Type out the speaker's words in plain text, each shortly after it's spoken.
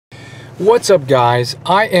What's up, guys?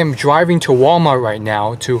 I am driving to Walmart right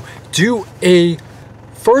now to do a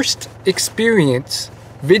first experience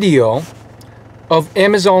video of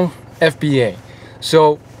Amazon FBA.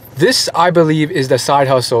 So this, I believe, is the side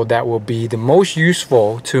hustle that will be the most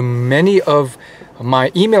useful to many of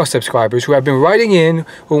my email subscribers who have been writing in,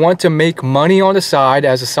 who want to make money on the side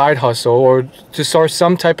as a side hustle or to start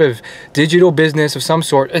some type of digital business of some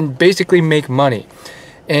sort and basically make money.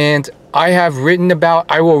 And I have written about,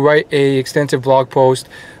 I will write a extensive blog post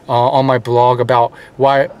on my blog about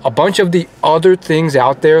why a bunch of the other things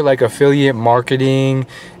out there, like affiliate marketing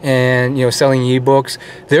and selling ebooks,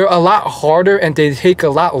 they're a lot harder and they take a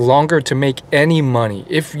lot longer to make any money,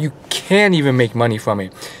 if you can even make money from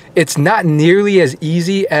it. It's not nearly as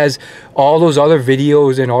easy as all those other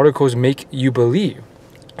videos and articles make you believe.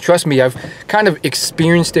 Trust me, I've kind of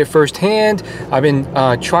experienced it firsthand. I've been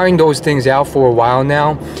trying those things out for a while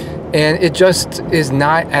now, and it just is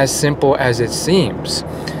not as simple as it seems.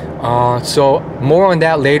 So more on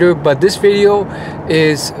that later, but this video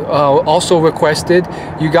is also requested.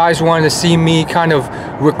 You guys wanted to see me kind of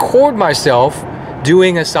record myself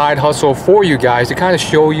doing a side hustle for you guys to kind of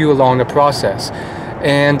show you along the process.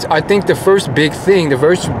 And I think the first big thing, the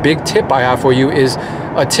first big tip I have for you is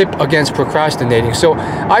a tip against procrastinating. So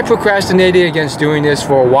I procrastinated against doing this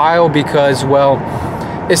for a while because, well,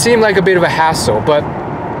 it seemed like a bit of a hassle. But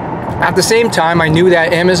at the same time, I knew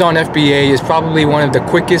that Amazon FBA is probably one of the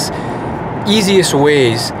quickest, easiest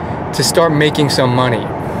ways to start making some money.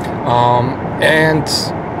 And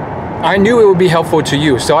I knew it would be helpful to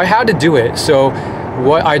you, so I had to do it. So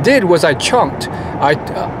what I did was I chunked.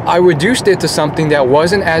 I reduced it to something that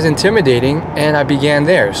wasn't as intimidating, and I began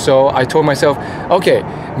there. So I told myself, okay,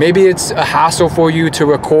 maybe it's a hassle for you to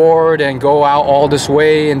record and go out all this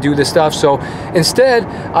way and do this stuff. So instead,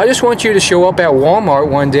 I just want you to show up at Walmart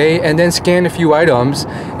one day and then scan a few items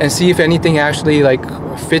and see if anything actually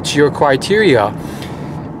fits your criteria.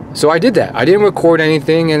 So I did that. I didn't record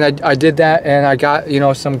anything, and I did that, and I got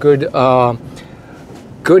some good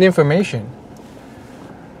information.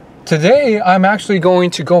 Today, I'm actually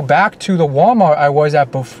going to go back to the Walmart I was at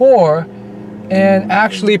before and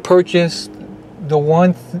actually purchase the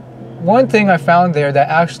one thing I found there that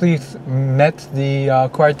actually met the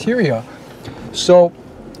criteria. So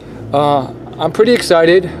I'm pretty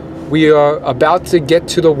excited. We are about to get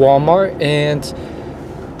to the Walmart, and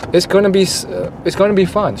it's going to be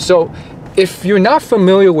fun. So if you're not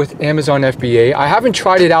familiar with Amazon FBA, I haven't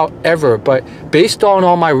tried it out ever, but based on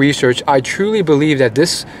all my research, I truly believe that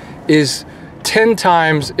this is 10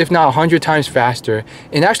 times, if not 100 times faster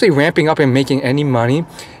in actually ramping up and making any money,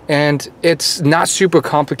 and it's not super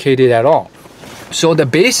complicated at all. So the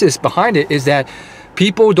basis behind it is that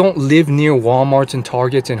people don't live near Walmarts and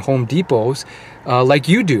Targets and Home Depots like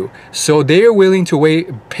you do, so they are willing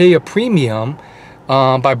to pay a premium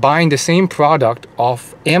by buying the same product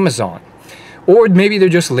off Amazon. Or maybe they're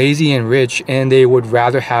just lazy and rich and they would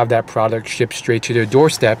rather have that product shipped straight to their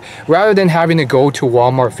doorstep rather than having to go to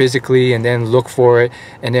Walmart physically and then look for it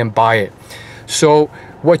and then buy it. So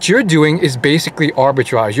what you're doing is basically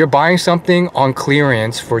arbitrage. You're buying something on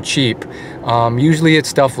clearance for cheap. Usually it's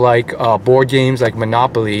stuff like board games like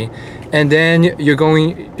Monopoly, and then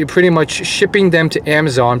you're pretty much shipping them to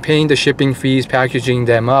Amazon, paying the shipping fees, packaging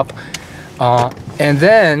them up, and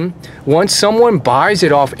then once someone buys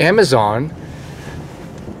it off Amazon,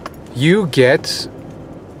 you get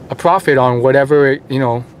a profit on whatever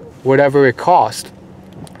it costs.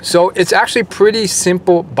 So it's actually pretty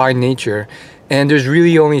simple by nature, and there's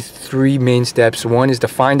really only 3 main steps. 1 is to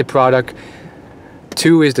find the product,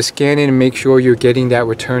 2 is to scan it and make sure you're getting that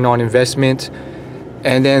return on investment,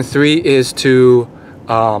 and then 3 is to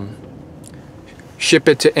ship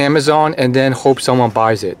it to Amazon and then hope someone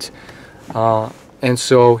buys it. And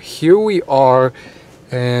so here we are,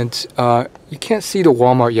 and you can't see the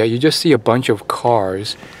Walmart yet, you just see a bunch of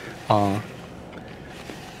cars,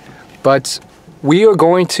 but we are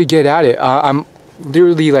going to get at it. I'm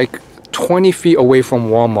literally like 20 feet away from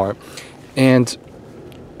Walmart, and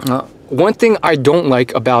one thing I don't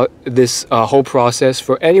like about this whole process,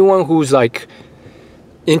 for anyone who's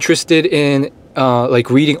interested in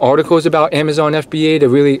reading articles about Amazon FBA, to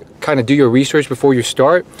really kind of do your research before you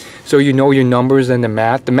start, so you know your numbers and the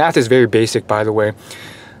math. The math is very basic, by the way.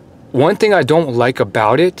 One thing I don't like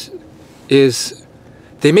about it is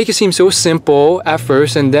they make it seem so simple at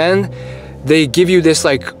first, and then they give you this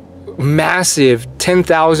massive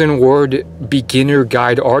 10,000 word beginner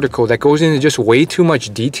guide article that goes into just way too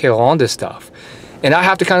much detail on this stuff. And I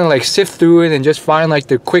have to kind of sift through it and just find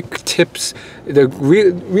the quick tips,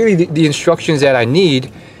 really the instructions that I need.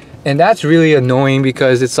 And that's really annoying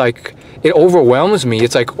because it's it overwhelms me.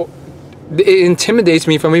 It's it intimidates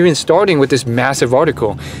me from even starting with this massive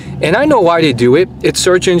article. And I know why they do it. It's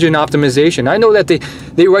search engine optimization. I know that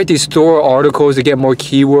they write these Thor articles to get more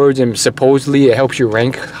keywords, and supposedly it helps you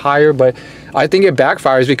rank higher, but I think it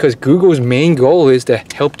backfires because Google's main goal is to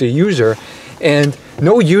help the user, and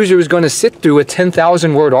no user is going to sit through a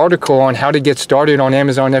 10,000 word article on how to get started on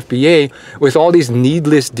Amazon FBA with all these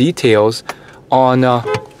needless details on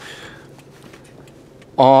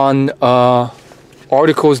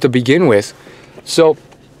articles to begin with. So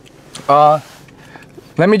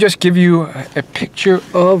let me just give you a picture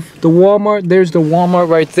of the Walmart. There's the Walmart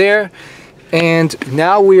right there, and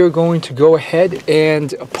now we are going to go ahead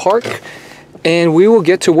and park and we will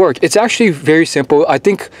get to work. It's actually very simple. I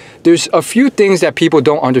think there's a few things that people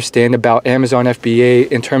don't understand about Amazon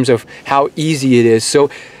FBA in terms of how easy it is.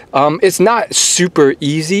 So it's not super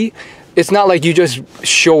easy. It's not like you just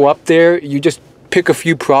show up there, you just pick a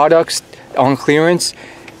few products on clearance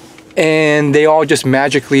and they all just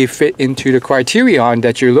magically fit into the criterion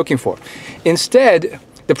that you're looking for. Instead,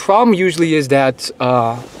 the problem usually is that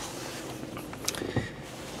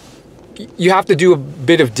you have to do a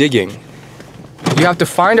bit of digging. You have to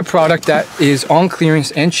find a product that is on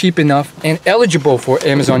clearance and cheap enough and eligible for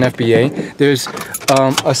Amazon FBA. There's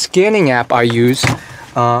a scanning app I use.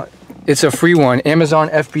 It's a free one, Amazon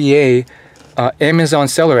FBA, Amazon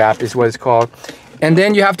Seller app is what it's called. And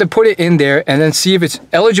then you have to put it in there and then see if it's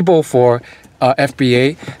eligible for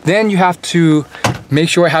FBA. Then you have to make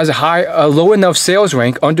sure it has a low enough sales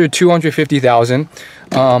rank, under 250,000.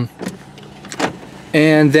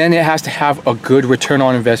 And then it has to have a good return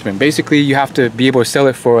on investment. Basically, you have to be able to sell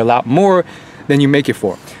it for a lot more than you make it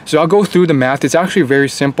for. So I'll go through the math. It's actually very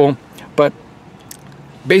simple, but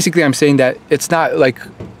basically I'm saying that it's not like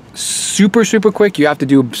super quick. You have to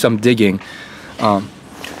do some digging.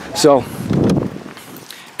 So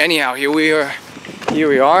anyhow, here we are.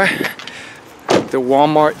 The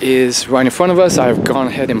Walmart is right in front of us. I've gone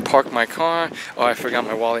ahead and parked my car. Oh, I forgot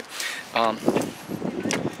my wallet.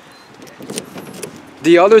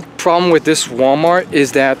 The other problem with this Walmart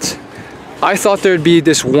is that I thought there'd be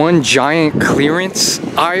this one giant clearance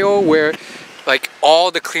aisle where like all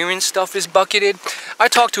the clearance stuff is bucketed. I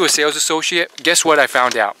talked to a sales associate. Guess what I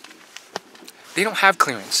found out? They don't have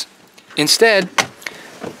clearance. Instead,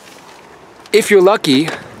 if you're lucky,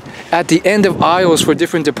 at the end of aisles for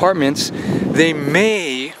different departments, they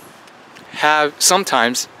may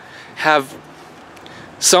sometimes have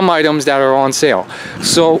some items that are on sale.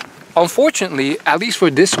 So unfortunately, at least for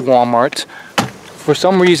this Walmart, for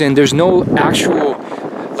some reason there's no actual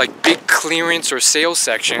like big clearance or sales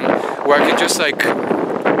section where I can just like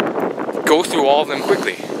go through all of them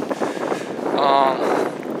quickly.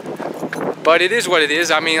 But it is what it is.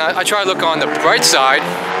 I mean, I try to look on the bright side,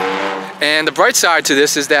 and the bright side to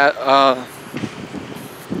this is that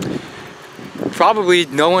probably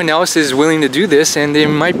no one else is willing to do this, and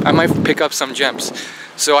I might pick up some gems.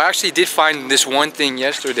 So I actually did find this one thing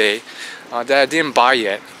yesterday that I didn't buy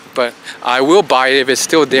yet, but I will buy it if it's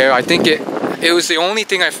still there. I think it was the only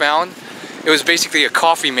thing I found. It was basically a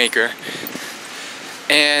coffee maker,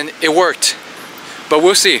 and it worked, but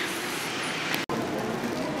we'll see.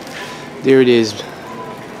 There it is,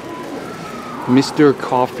 Mr.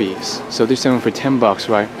 Coffees. So they're selling for 10 bucks,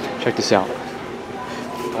 right? Check this out.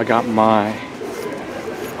 I got my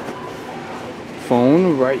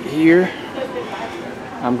phone right here.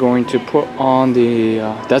 I'm going to put on the,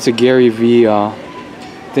 that's a Gary V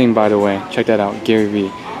thing, by the way. Check that out, Gary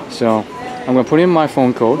V. So I'm going to put in my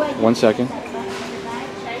phone code. 1 second.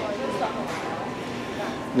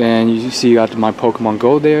 Then you see I got my Pokemon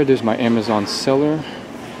Go there. There's my Amazon seller.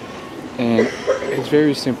 And it's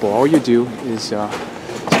very simple. All you do is,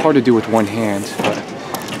 it's hard to do with one hand, but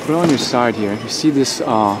put it on your side here. You see this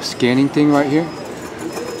scanning thing right here?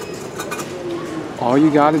 All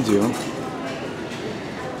you got to do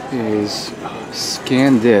is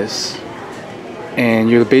scan this, and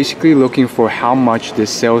you're basically looking for how much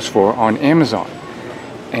this sells for on Amazon,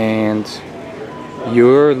 and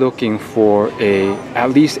you're looking for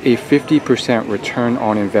at least a 50% return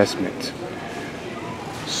on investment.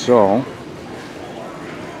 So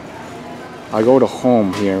I go to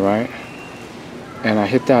home here, right, and I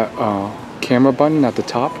hit that camera button at the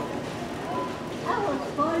top,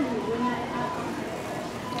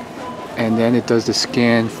 and then it does the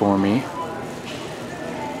scan for me.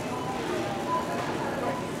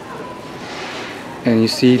 And you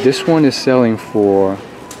see this one is selling for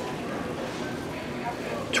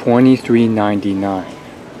 $23.99.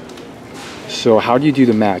 So how do you do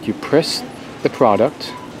the math? You press the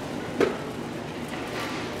product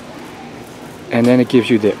and then it gives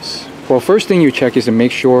you this. Well, first thing you check is to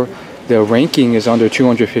make sure the ranking is under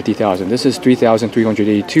 250,000. This is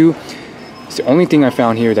 3,382. It's the only thing I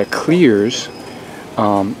found here that clears,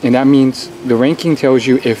 and that means the ranking tells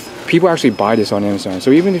you if people actually buy this on Amazon.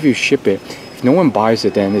 So even if you ship it, if no one buys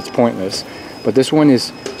it, then it's pointless. But this one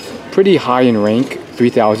is pretty high in rank,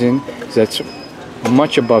 3,000. So that's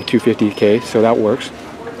much above 250K, so that works.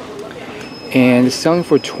 And it's selling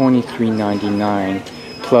for $23.99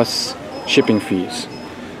 plus shipping fees.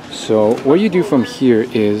 So what you do from here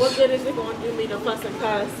is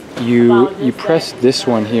you press this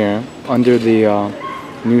one here under the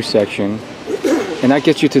new section, and that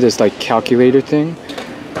gets you to this like calculator thing.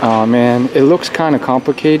 And it looks kind of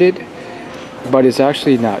complicated, but it's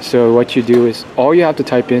actually not. So what you do is all you have to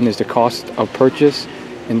type in is the cost of purchase.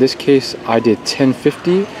 In this case I did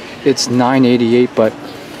 $10.50. It's $9.88, but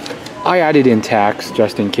I added in tax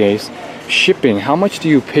just in case. Shipping, how much do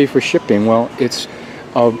you pay for shipping? Well, it's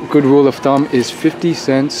a good rule of thumb is 50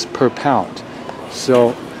 cents per pound.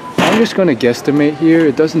 So I'm just going to guesstimate here.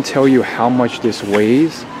 It doesn't tell you how much this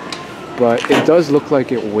weighs, but it does look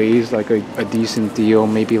like it weighs like a decent deal,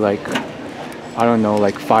 maybe like, I don't know,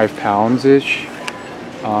 like 5 pounds ish.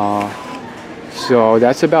 So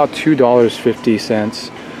that's about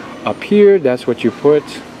 $2.50 up here. That's what you put.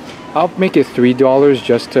 I'll make it $3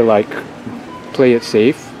 just to like play it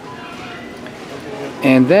safe.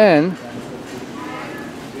 And then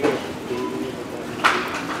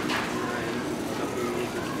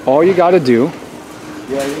all you got to do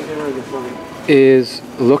is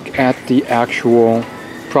look at the actual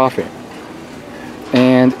profit.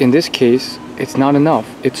 And in this case, it's not enough.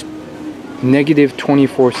 It's negative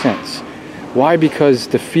 24 cents. Why? Because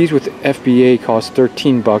the fees with FBA cost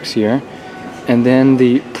 13 bucks here, and then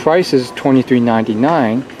the price is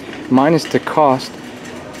 $23.99 minus the cost.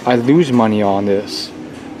 I lose money on this.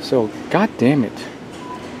 So god damn it.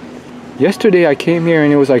 Yesterday I came here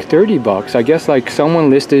and it was like 30 bucks. I guess like someone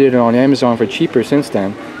listed it on Amazon for cheaper since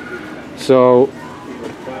then. So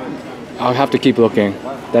I'll have to keep looking.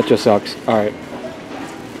 That just sucks. Alright.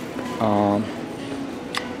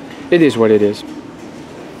 It is what it is.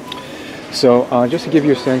 So just to give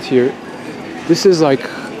you a sense here, this is like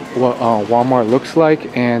what Walmart looks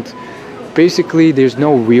like, and basically there's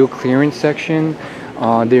no real clearance section.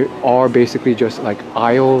 There are basically just like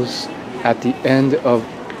aisles at the end of,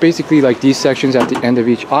 basically like these sections at the end of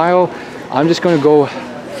each aisle. I'm just going to go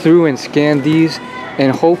through and scan these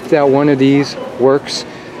and hope that one of these works,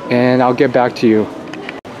 and I'll get back to you.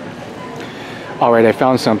 Alright, I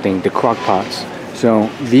found something, the crock pots. So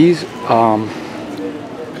these,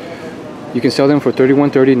 you can sell them for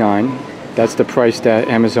 $31.39. That's the price that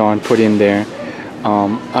Amazon put in there.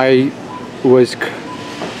 I was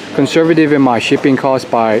conservative in my shipping cost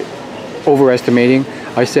by overestimating.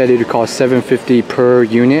 I said it would cost $7.50 per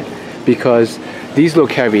unit because these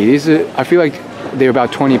look heavy. These are, I feel like they're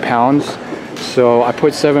about 20 pounds. So I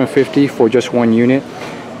put $7.50 for just one unit.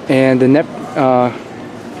 And the net,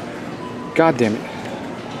 god damn it,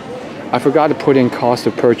 I forgot to put in cost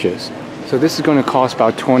of purchase. So this is going to cost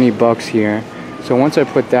about 20 bucks here. So once I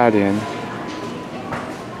put that in,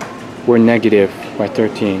 we're negative by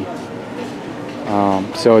 13.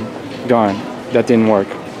 So darn, that didn't work.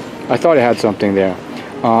 I thought it had something there.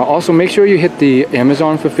 Also make sure you hit the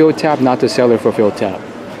Amazon fulfilled tab, not the seller fulfilled tab.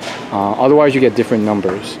 Otherwise you get different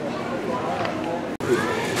numbers.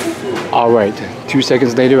 Alright, 2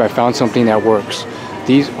 seconds later I found something that works.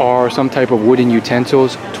 These are some type of wooden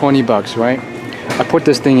utensils, 20 bucks, right? I put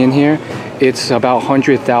this thing in here. It's about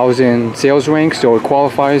 100,000 sales rank, so it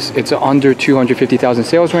qualifies. It's under 250,000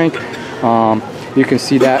 sales rank. You can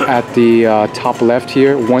see that at the top left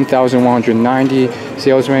here, 1,190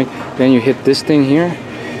 sales rank. Then you hit this thing here,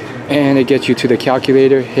 and it gets you to the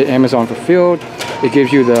calculator. Hit Amazon fulfilled. It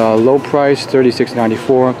gives you the low price,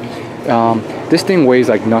 $36.94. This thing weighs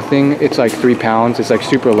like nothing. It's like 3 pounds. It's like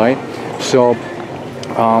super light. So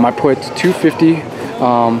I put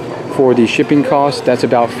 $2.50 for the shipping cost. That's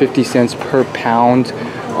about 50 cents per pound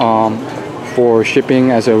for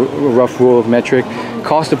shipping as a rough rule of metric.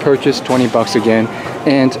 Cost of purchase 20 bucks again,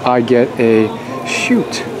 and I get a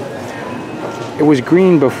shoot. It was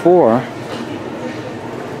green before.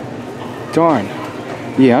 Darn.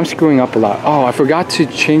 Yeah, I'm screwing up a lot. Oh, I forgot to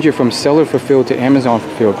change it from seller fulfilled to Amazon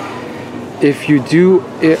fulfilled. If you do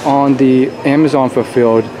it on the Amazon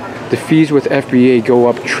fulfilled, the fees with FBA go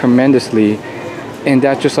up tremendously, and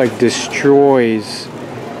that just like destroys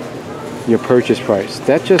your purchase price.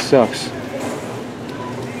 That just sucks.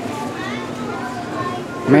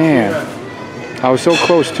 Man, I was so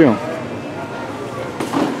close too.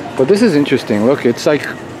 But this is interesting. Look, it's like,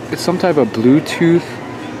 it's some type of Bluetooth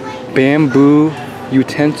bamboo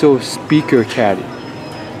utensil speaker caddy.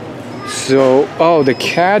 So, oh, the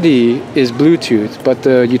caddy is Bluetooth, but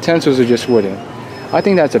the utensils are just wooden. I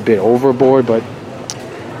think that's a bit overboard, but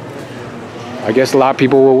I guess a lot of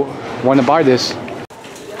people will want to buy this.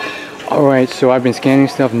 Alright, so I've been scanning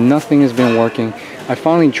stuff, nothing has been working. I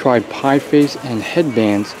finally tried pie face and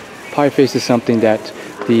headbands. Pie face is something that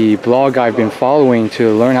the blog I've been following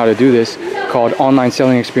to learn how to do this, called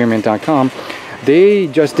onlinesellingexperiment.com. They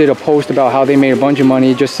just did a post about how they made a bunch of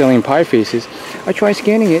money just selling pie faces. I tried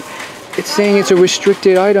scanning it. It's saying it's a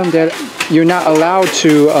restricted item that you're not allowed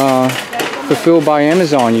to fulfill by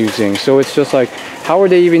Amazon using. So it's just like, how are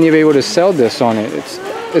they even able to sell this on it?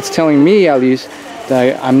 It's telling me at least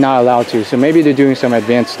that I'm not allowed to. So maybe they're doing some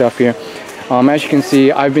advanced stuff here. As you can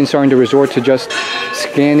see, I've been starting to resort to just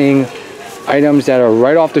scanning items that are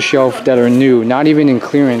right off the shelf that are new, not even in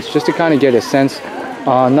clearance, just to kind of get a sense.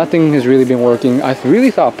 Nothing has really been working. I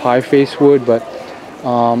really thought pie face would, but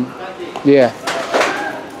yeah,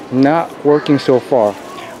 not working so far.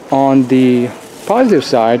 On the positive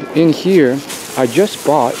side, in here, I just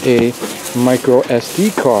bought a micro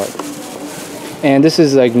SD card. And this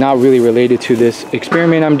is like not really related to this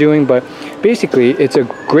experiment I'm doing, but basically it's a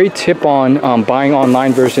great tip on buying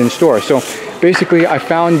online versus in store. So basically I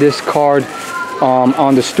found this card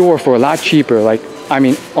on the store for a lot cheaper,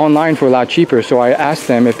 online for a lot cheaper. So I asked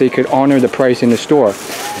them if they could honor the price in the store,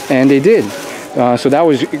 and they did. So that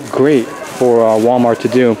was great for Walmart to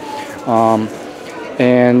do.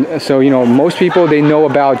 And so, you know, most people, they know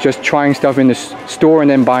about just trying stuff in the store and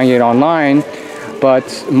then buying it online,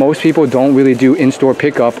 but most people don't really do in-store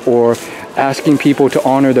pickup or asking people to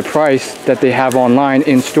honor the price that they have online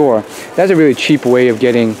in store. That's a really cheap way of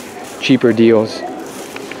getting cheaper deals.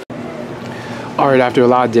 Alright, after a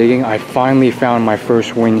lot of digging, I finally found my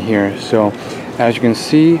first win here. So as you can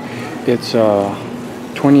see, it's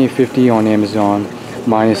 $28.50 on Amazon,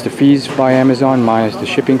 minus the fees by Amazon, minus the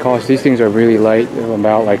shipping costs. These things are really light,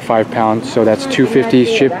 about like 5 pounds, so that's $2.50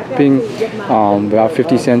 shipping, about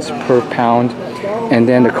 50 cents per pound. And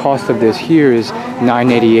then the cost of this here is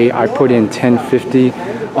 $9.88. I put in $10.50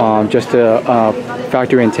 just to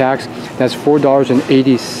factor in tax. That's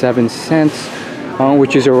 $4.87,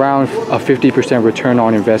 which is around a 50% return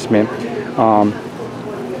on investment.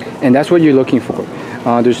 And that's what you're looking for.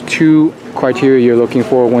 There's two criteria you're looking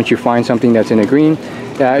for once you find something that's in the green.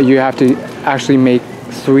 You have to actually make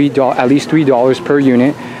at least $3 per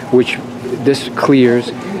unit, which this clears.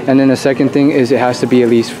 And then the second thing is it has to be at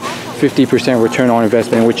least 50% return on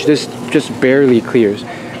investment, which this just barely clears.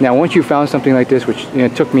 Now once you found something like this, which, you know,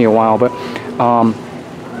 it took me a while, but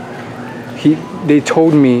they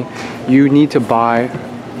told me you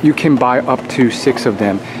can buy up to 6 of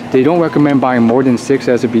them. They don't recommend buying more than 6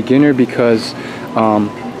 as a beginner because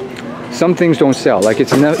some things don't sell. Like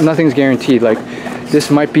nothing's guaranteed. Like this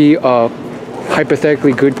might be a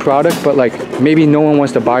hypothetically good product, but like maybe no one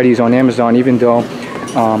wants to buy these on Amazon, even though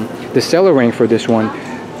the seller rank for this one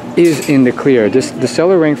is in the clear. The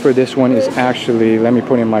seller rank for this one is actually, let me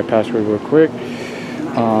put in my password real quick.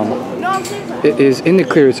 It is in the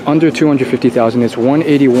clear. It's under 250,000. It's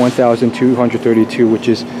 181,232, which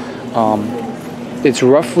is it's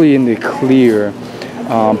roughly in the clear,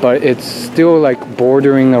 but it's still like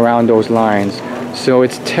bordering around those lines. So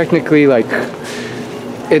it's technically like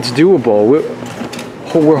it's doable.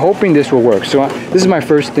 We're hoping this will work. So this is my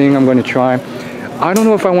first thing I'm going to try. I don't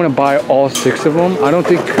know if I want to buy all 6 of them. I don't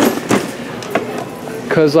think,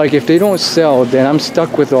 because like if they don't sell, then I'm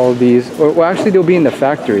stuck with all these. Or well, actually they'll be in the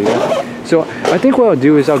factory. So I think what I'll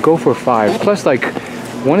do is I'll go for 5. Plus like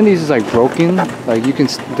one of these is like broken. Like you can,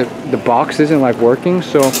 the box isn't like working.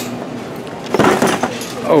 So,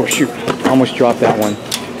 oh shoot, I almost dropped that one.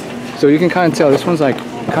 So you can kind of tell this one's like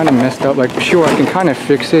kind of messed up. Like sure, I can kind of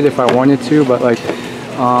fix it if I wanted to, but like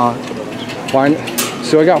why?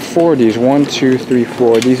 So I got 4 of these, 1, 2, 3,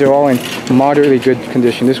 4. These are all in moderately good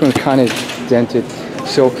condition. This one's kind of dented.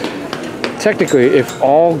 So technically, if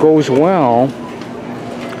all goes well,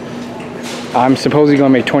 I'm supposedly gonna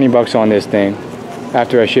make 20 bucks on this thing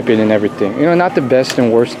after I ship it and everything. You know, not the best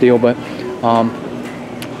and worst deal, but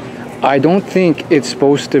I don't think it's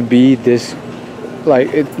supposed to be this,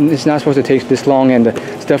 like it's not supposed to take this long, and the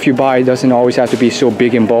stuff you buy doesn't always have to be so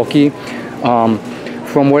big and bulky.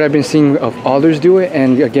 From what I've been seeing of others do it,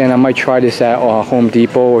 and again I might try this at Home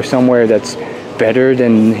Depot or somewhere that's better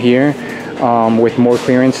than here, with more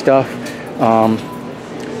clearance stuff.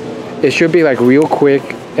 It should be like real quick,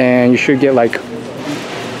 and you should get like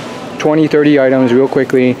 20-30 items real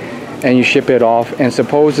quickly, and you ship it off, and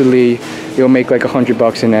supposedly you'll make like 100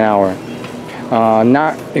 bucks in an hour.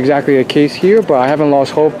 Not exactly the case here, but I haven't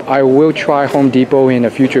lost hope. I will try Home Depot in a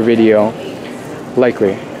future video,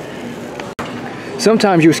 likely.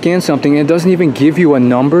 sometimes you scan something and it doesn't even give you a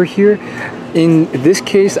number here. In this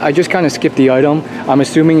case, I just kind of skipped the item. I'm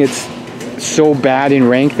assuming it's so bad in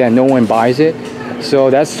rank that no one buys it.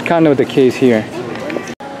 So that's kind of the case here.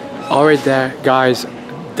 Alright guys,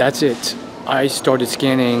 that's it. I started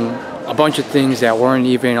scanning a bunch of things that weren't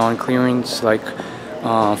even on clearance, like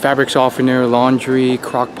fabric softener, laundry,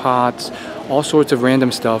 crock pots, all sorts of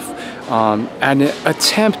random stuff, and an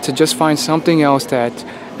attempt to just find something else that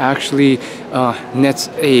actually nets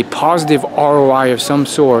a positive ROI of some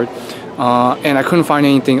sort, and I couldn't find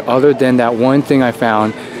anything other than that one thing I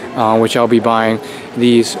found, which I'll be buying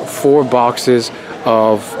these 4 boxes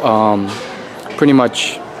of pretty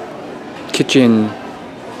much kitchen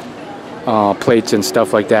plates and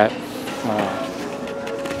stuff like that.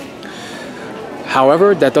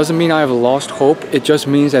 However, that doesn't mean I have lost hope. It just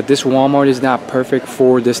means that this Walmart is not perfect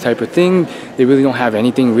for this type of thing. They really don't have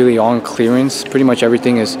anything really on clearance. Pretty much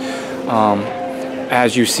everything is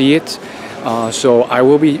as you see it. So I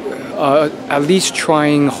will be at least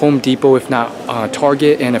trying Home Depot, if not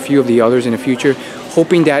Target, and a few of the others in the future,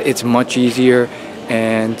 hoping that it's much easier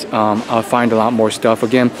and I'll find a lot more stuff.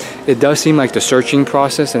 Again, it does seem like the searching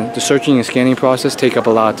process and the searching and scanning process take up a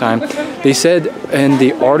lot of time. They said in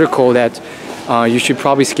the article that you should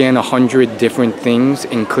probably scan 100 different things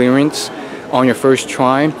in clearance on your first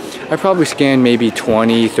try. I probably scanned maybe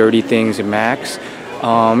 20, 30 things at max.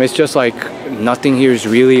 It's just like nothing here is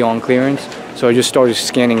really on clearance. So I just started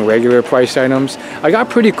scanning regular price items. I got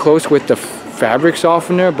pretty close with the fabric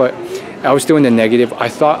softener, but I was still in the negative. I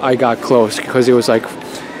thought I got close because it was like,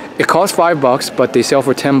 it costs $5, but they sell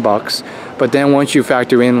for $10. But then once you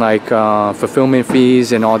factor in like fulfillment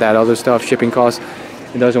fees and all that other stuff, shipping costs,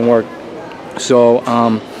 it doesn't work. So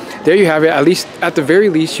there you have it. At least, at the very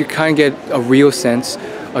least, you kind of get a real sense,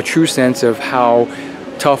 a true sense of how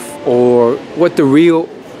tough or what the real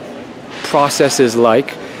process is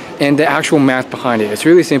like and the actual math behind it. It's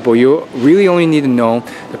really simple. You really only need to know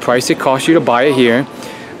the price it costs you to buy it here,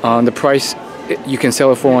 the price you can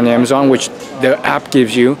sell it for on Amazon, which the app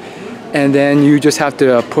gives you, and then you just have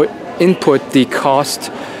to input the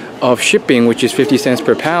cost of shipping, which is 50 cents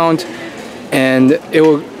per pound, and it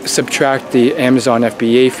will subtract the Amazon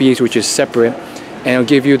FBA fees, which is separate, and it'll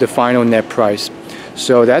give you the final net price.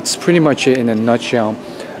 So that's pretty much it in a nutshell.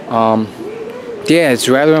 Yeah, it's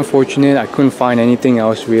rather unfortunate. I couldn't find anything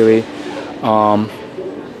else really.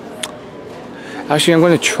 Actually, I'm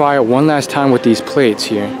going to try it one last time with these plates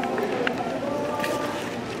here.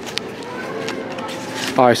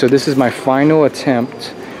 Alright, so this is my final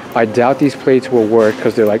attempt. I doubt these plates will work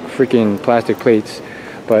because they're like freaking plastic plates,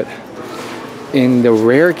 but in the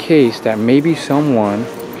rare case that maybe someone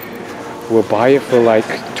will buy it for like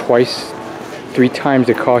 3 times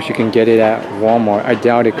the cost you can get it at Walmart. I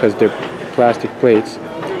doubt it because they're plastic plates,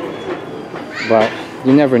 but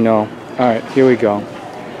you never know. Alright, here we go.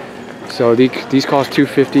 So these cost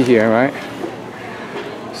 $2.50 here, right?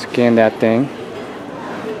 Scan that thing.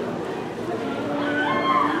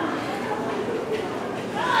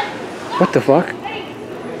 What the fuck?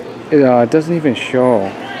 It doesn't even show.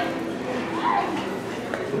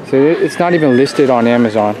 So it's not even listed on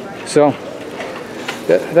Amazon. So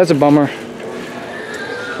that's a bummer.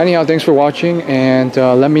 Anyhow, thanks for watching, and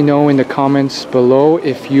let me know in the comments below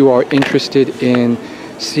if you are interested in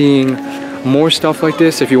seeing more stuff like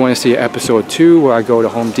this. If you want to see episode 2 where I go to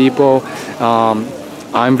Home Depot.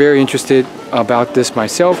 I'm very interested about this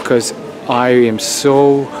myself because I am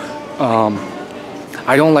so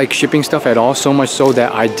I don't like shipping stuff at all, so much so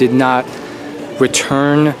that I did not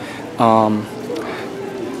return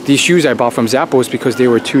these shoes I bought from Zappos because they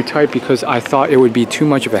were too tight, because I thought it would be too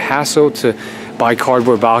much of a hassle to buy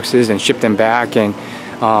cardboard boxes and ship them back and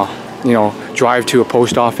you know, drive to a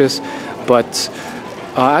post office. But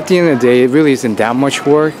at the end of the day, it really isn't that much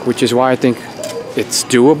work, which is why I think it's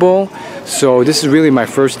doable. So this is really my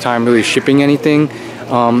first time really shipping anything.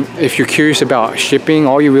 If you're curious about shipping,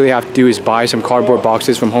 all you really have to do is buy some cardboard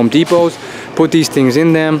boxes from Home Depots, put these things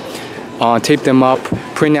in them, tape them up,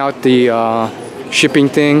 print out the shipping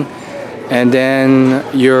thing, and then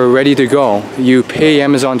you're ready to go. You pay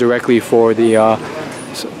Amazon directly for the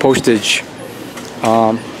postage.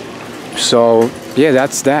 So yeah,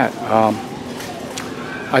 that's that.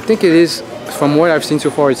 I think it is, from what I've seen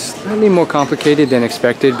so far, it's slightly more complicated than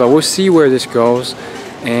expected, but we'll see where this goes.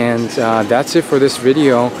 And that's it for this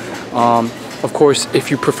video. Of course,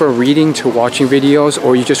 if you prefer reading to watching videos,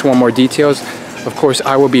 or you just want more details, of course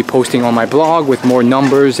I will be posting on my blog with more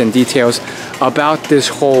numbers and details about this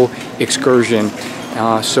whole excursion.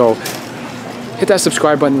 So hit that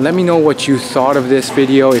subscribe button. Let me know what you thought of this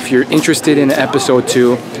video. If you're interested in episode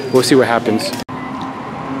 2, we'll see what happens.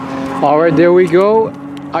 Alright, there we go.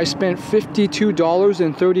 I spent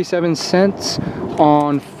 $52.37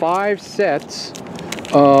 on 5 sets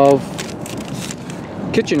of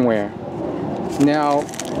kitchenware. Now,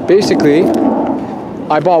 basically,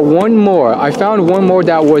 I bought one more. I found one more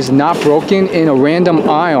that was not broken in a random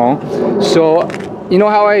aisle. So, you know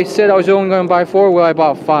how I said I was only going to buy 4? Well, I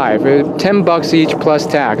bought 5. $10 each plus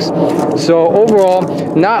tax. So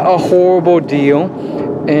overall, not a horrible deal.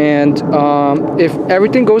 And if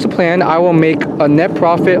everything goes to plan, I will make a net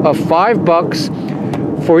profit of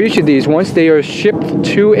 $5 for each of these once they are shipped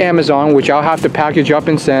to Amazon, which I'll have to package up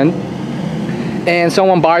and send, and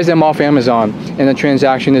someone buys them off Amazon and the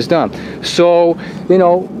transaction is done. So, you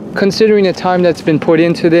know, considering the time that's been put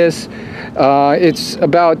into this, it's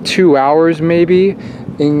about 2 hours maybe,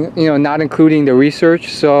 not including the research.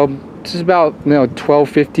 So this is about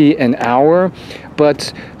 $12.50 an hour.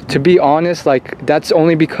 But to be honest, like, that's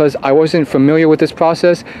only because I wasn't familiar with this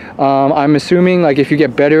process. I'm assuming, like, if you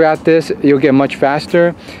get better at this, you'll get much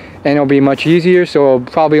faster and it'll be much easier. So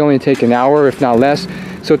it'll probably only take an hour, if not less.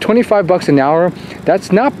 So $25 an hour,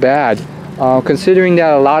 that's not bad, considering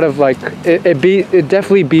that a lot of, like, it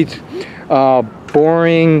definitely beats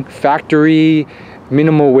boring factory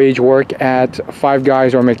minimal wage work at Five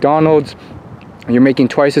Guys or McDonald's. You're making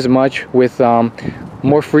twice as much with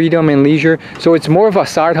more freedom and leisure. So it's more of a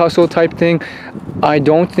side hustle type thing. I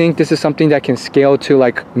don't think this is something that can scale to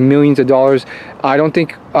like millions of dollars. I don't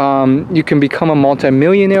think you can become a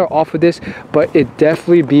multi-millionaire off of this, but it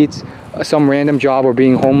definitely beats some random job or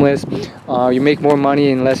being homeless. You make more money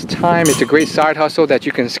in less time. It's a great side hustle that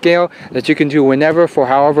you can scale, that you can do whenever for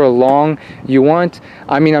however long you want.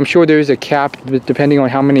 I mean, I'm sure there is a cap depending on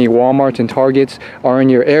how many Walmarts and Targets are in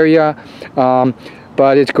your area.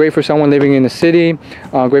 But it's great for someone living in the city,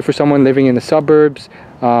 great for someone living in the suburbs.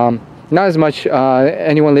 Not as much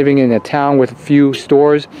anyone living in a town with a few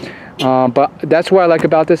stores. But that's what I like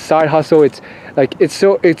about this side hustle. It's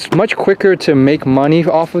much quicker to make money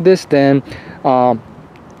off of this than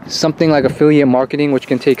something like affiliate marketing, which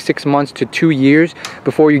can take 6 months to 2 years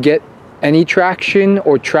before you get any traction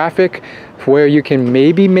or traffic where you can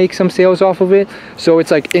maybe make some sales off of it. So it's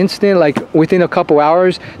like instant, like within a couple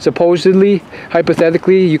hours, supposedly,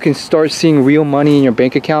 hypothetically, you can start seeing real money in your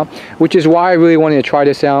bank account, which is why I really wanted to try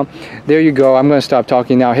this out. There you go. I'm going to stop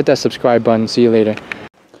talking now. Hit that subscribe button. See you later.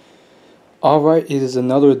 Alright, it is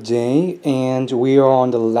another day and we are on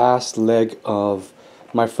the last leg of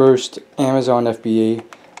my first Amazon FBA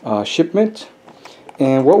shipment.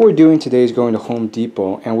 And what we're doing today is going to Home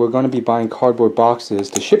Depot and we're going to be buying cardboard boxes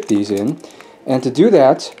to ship these in. And to do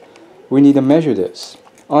that, we need to measure this.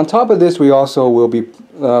 On top of this, we also will be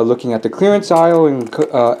looking at the clearance aisle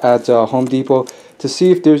at Home Depot to see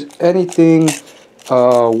if there's anything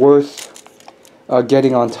worth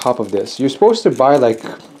getting on top of this. You're supposed to buy like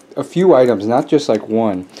a few items, not just like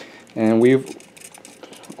one. And we've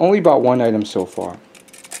only bought one item so far.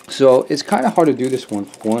 So it's kind of hard to do this one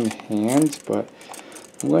with one hand, but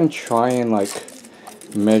I'm going to try and like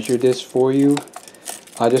measure this for you.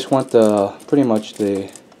 I just want pretty much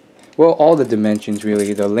all the dimensions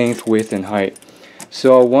really, the length, width, and height.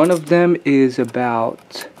 So one of them is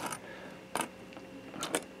about,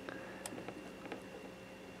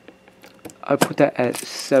 I put that at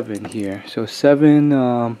 7 here. So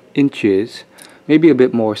 7 inches, maybe a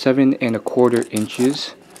bit more, 7¼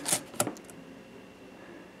 inches.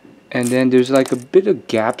 And then there's like a bit of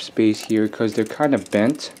gap space here because they're kind of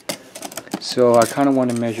bent. So I kind of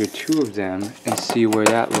want to measure 2 of them and see where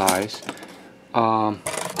that lies.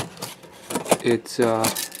 It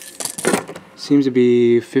seems to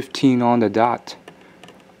be 15 on the dot.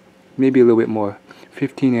 Maybe a little bit more.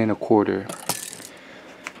 15¼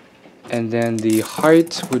 And then the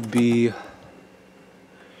height would be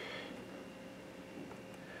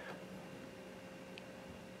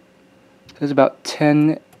it's about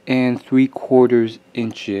 10¾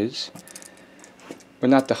 inches. But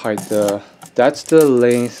not the height, that's the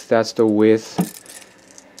length, that's the width.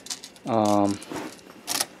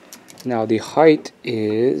 Now the height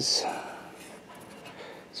is,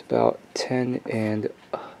 it's about 10¾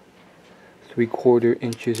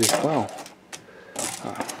 inches as well.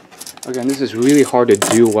 Again, this is really hard to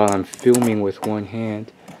do while I'm filming with one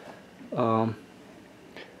hand. But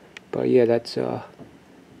yeah, that's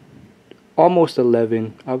almost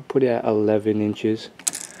 11. I would put it at 11 inches.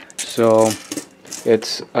 So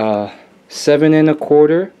it's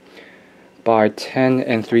 7¼ by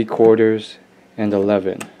 10¾ and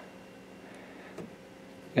 11.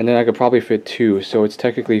 And then I could probably fit 2. So it's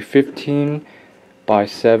technically 15 by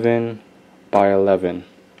 7 by 11.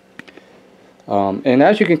 And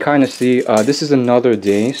as you can kind of see, this is another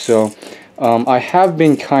day. So I have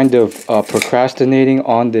been kind of procrastinating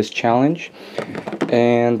on this challenge,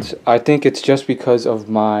 and I think it's just because of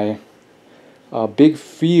my big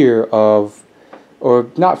fear of, or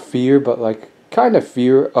not fear, but like kind of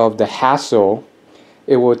fear of the hassle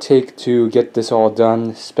it will take to get this all done,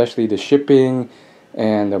 especially the shipping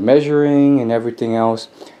and the measuring and everything else.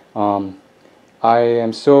 I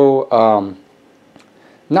am so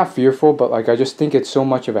not fearful, but like I just think it's so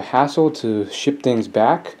much of a hassle to ship things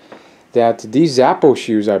back that these Zappo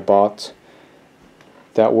shoes I bought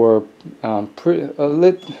that were a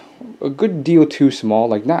good deal too small,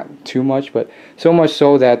 like not too much, but so much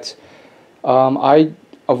so that I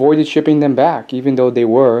avoided shipping them back, even though they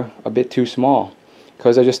were a bit too small,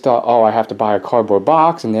 because I just thought, oh, I have to buy a cardboard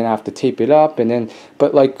box and then I have to tape it up, and then,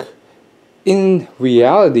 but like in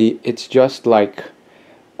reality, it's just like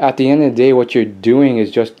at the end of the day, what you're doing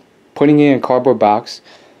is just putting it in a cardboard box,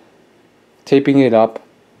 taping it up,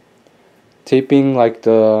 taping like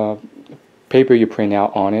the paper you print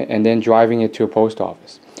out on it, and then driving it to a post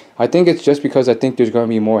office. I think it's just because I think there's going to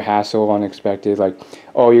be more hassle, unexpected, like,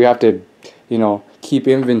 oh, you have to, you know, keep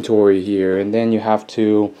inventory here, and then you have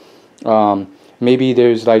to, maybe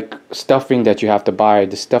there's like stuffing that you have to buy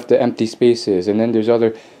to stuff the empty spaces, and then there's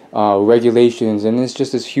other regulations, and it's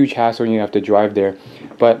just this huge hassle and you have to drive there.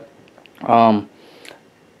 But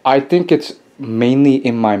I think it's mainly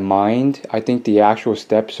in my mind. I think the actual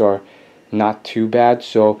steps are not too bad,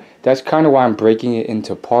 so that's kind of why I'm breaking it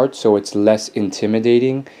into parts so it's less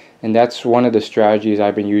intimidating, and that's one of the strategies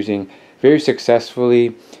I've been using very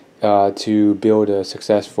successfully to build a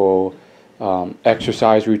successful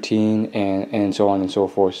exercise routine and so on and so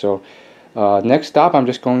forth. So next stop, I'm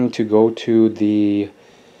just going to go to the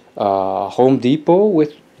Home Depot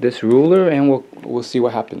with this ruler, and we'll see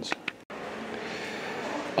what happens.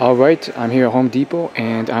 Alright, I'm here at Home Depot,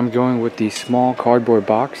 and I'm going with the small cardboard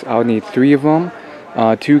box. I'll need 3 of them.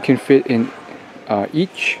 2 can fit in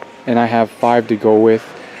each, and I have 5 to go with.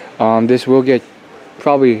 This will get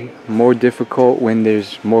probably more difficult when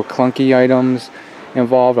there's more clunky items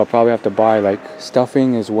involved. I'll probably have to buy like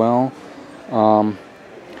stuffing as well.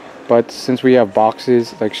 But since we have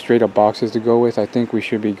boxes, like straight up boxes to go with, I think we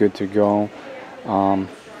should be good to go.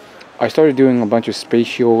 I started doing a bunch of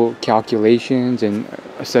spatial calculations and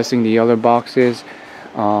assessing the other boxes,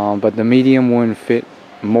 but the medium wouldn't fit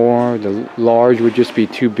more. The large would just be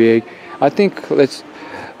too big. I think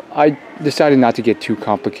I decided not to get too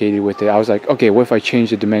complicated with it. I was like, okay, what if I change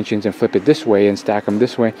the dimensions and flip it this way and stack them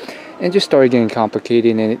this way? And just started getting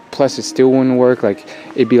complicated, and plus it still wouldn't work. Like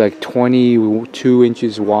it'd be like 22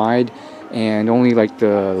 inches wide, and only like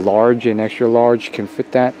the large and extra large can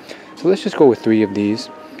fit that. So let's just go with 3 of these.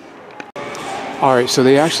 Alright, so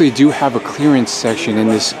they actually do have a clearance section in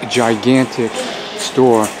this gigantic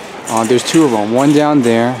store. There's 2 of them, one down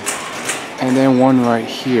there and then one right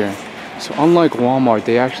here. So unlike Walmart,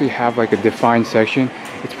 they actually have like a defined section.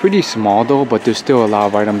 It's pretty small though, but there's still a lot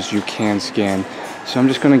of items you can scan. So I'm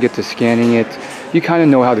just going to get to scanning it. You kind of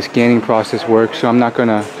know how the scanning process works, so I'm not going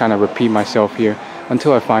to kind of repeat myself here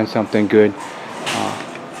until I find something good.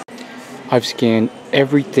 I've scanned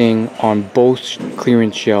everything on both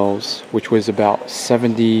clearance shelves, which was about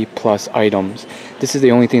 70 plus items. This is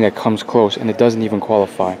the only thing that comes close, and it doesn't even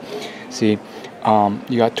qualify. See, you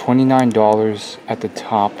got $29 at the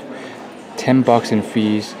top, $10 in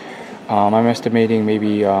fees. I'm estimating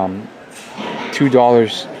maybe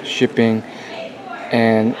 $2 shipping,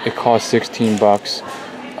 and it costs $16.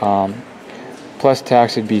 Plus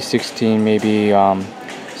tax, it'd be 16, maybe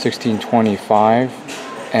 $16.25.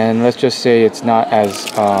 And let's just say it's not as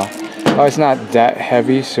it's not that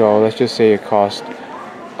heavy, so let's just say it costs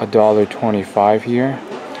 $1.25 here.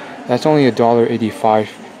 That's only $1.85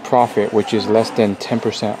 profit, which is less than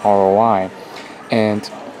 10% ROI. And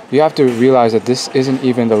you have to realize that this isn't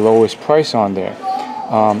even the lowest price on there.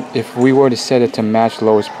 If we were to set it to match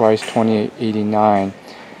lowest price, $28.89,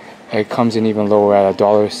 it comes in even lower at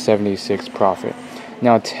 $1.76 profit.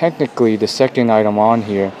 Now technically the second item on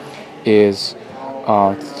here is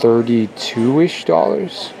 $32-ish.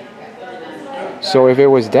 So if it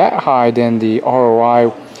was that high, then the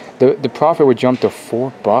ROI, the profit would jump to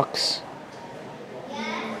 $4,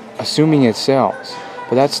 assuming it sells.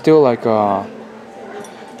 But that's still like a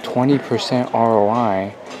 20%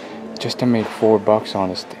 ROI just to make $4 on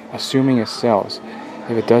this thing, assuming it sells.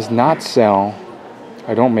 If it does not sell,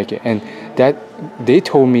 I don't make it. And that they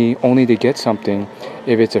told me only to get something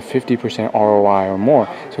if it's a 50% ROI or more.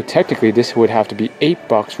 So technically this would have to be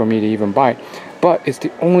 $8 for me to even buy it. But it's the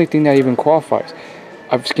only thing that even qualifies.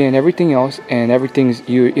 I've scanned everything else, and everything's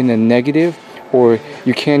either in the negative or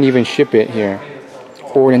you can't even ship it here.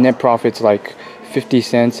 Or the net profit's like 50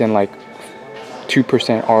 cents and like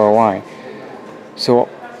 2% ROI. So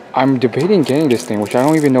I'm debating getting this thing, which I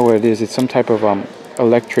don't even know what it is. It's some type of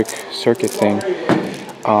electric circuit thing.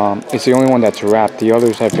 It's the only one that's wrapped. The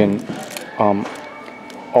others have been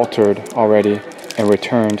altered already and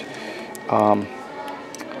returned.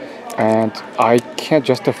 And I can't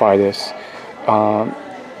justify this.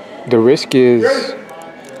 The risk is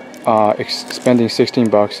spending 16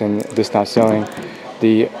 bucks and this not selling.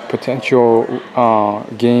 The potential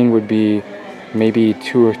gain would be maybe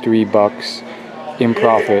 2 or 3 bucks in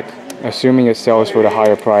profit, assuming it sells for the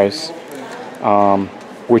higher price,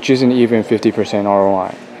 which isn't even 50%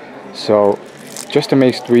 ROI. So just to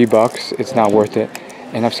make 3 bucks, it's not worth it.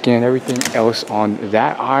 And I've scanned everything else on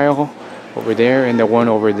that aisle over there and the one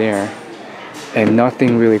over there, and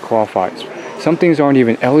nothing really qualifies. Some things aren't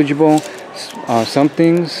even eligible. Some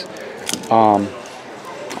things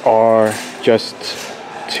are just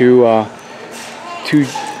too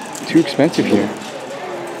expensive here.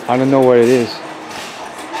 I don't know what it is.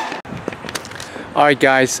 Alright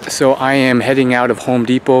guys, so I am heading out of Home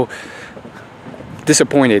Depot.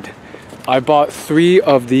 Disappointed. I bought 3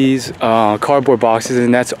 of these cardboard boxes,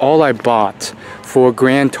 and that's all I bought for a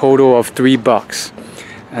grand total of 3 bucks.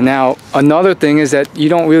 And now another thing is that you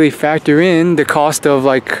don't really factor in the cost of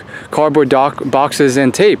like cardboard boxes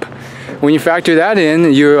and tape. When you factor that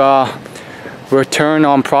in, your return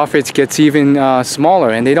on profits gets even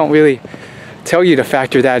smaller, and they don't really tell you to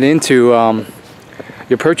factor that into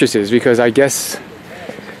your purchases, because I guess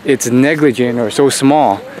it's negligent or so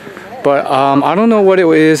small. But I don't know what it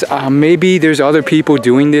is. Maybe there's other people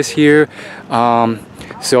doing this here,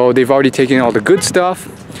 so they've already taken all the good stuff.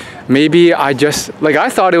 Maybe I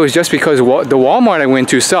thought it was just because the Walmart I went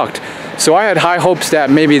to sucked, so I had high hopes that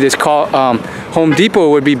maybe this Home Depot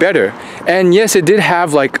would be better. And yes, it did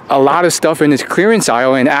have like a lot of stuff in its clearance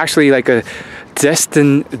aisle, and actually like a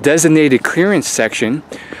designated clearance section.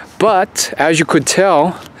 But as you could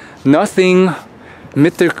tell, nothing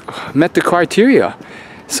met the criteria.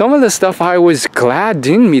 Some of the stuff I was glad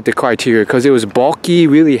didn't meet the criteria because it was bulky,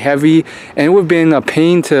 really heavy, and it would have been a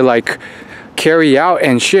pain to like carry out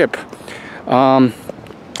and ship. I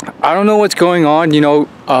don't know what's going on. You know,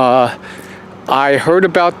 I heard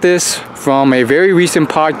about this from a very recent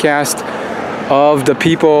podcast of the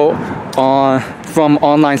people from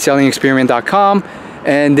onlineSellingExperiment.com,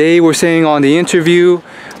 and they were saying on the interview,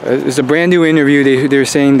 it's a brand new interview, they're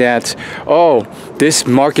saying that, oh, this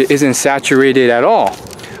market isn't saturated at all.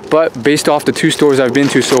 But based off the 2 stores I've been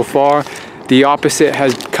to so far, the opposite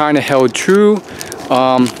has kind of held true.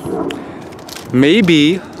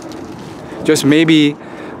 Maybe, just maybe,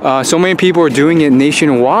 so many people are doing it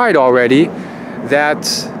nationwide already that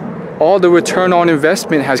all the return on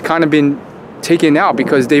investment has kind of been taken out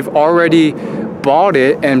because they've already bought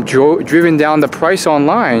it and driven down the price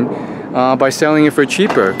online by selling it for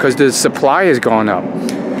cheaper because the supply has gone up.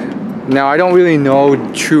 Now, I don't really know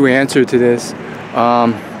the true answer to this,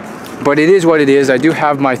 but it is what it is. I do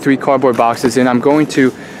have my 3 cardboard boxes, and I'm going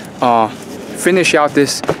to finish out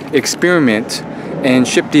this experiment and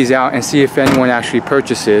ship these out and see if anyone actually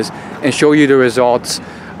purchases and show you the results.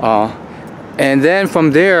 And then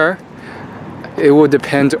from there, it will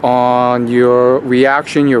depend on your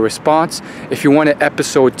reaction, your response. If you want an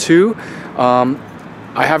episode 2,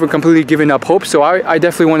 I haven't completely given up hope, so I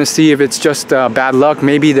definitely want to see if it's just bad luck.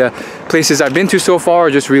 Maybe the places I've been to so far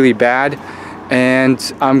are just really bad,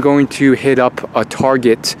 and I'm going to hit up a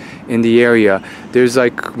Target in the area. There's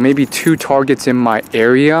like maybe 2 Targets in my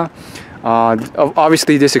area.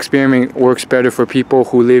 Obviously this experiment works better for people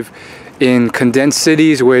who live in condensed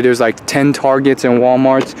cities where there's like 10 Targets and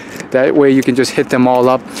Walmarts. That way you can just hit them all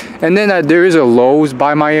up. And then there is a Lowe's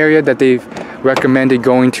by my area that they've recommended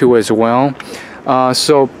going to as well.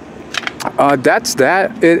 So that's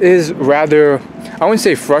that. It is rather, I wouldn't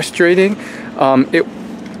say frustrating. It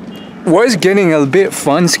was getting a bit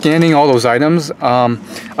fun scanning all those items.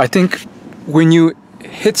 I think when you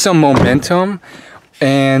hit some momentum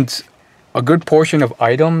and a good portion of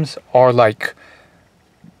items are like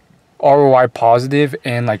ROI positive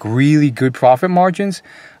and like really good profit margins,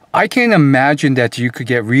 I can imagine that you could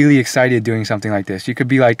get really excited doing something like this. You could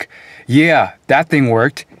be like, yeah, that thing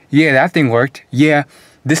worked. Yeah, that thing worked. Yeah,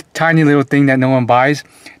 this tiny little thing that no one buys,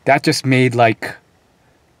 that just made like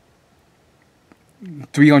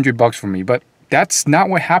 300 bucks for me. But that's not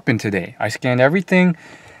what happened today. I scanned everything,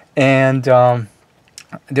 and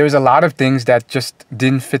there's a lot of things that just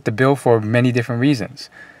didn't fit the bill for many different reasons.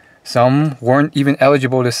 Some weren't even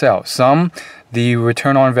eligible to sell. Some, the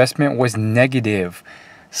return on investment was negative.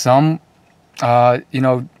 Some, you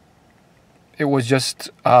know, it was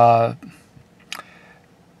just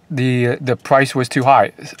the price was too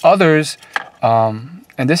high. Others,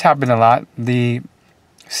 and this happened a lot, the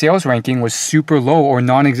sales ranking was super low or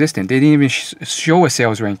non-existent. They didn't even show a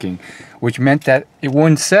sales ranking, which meant that it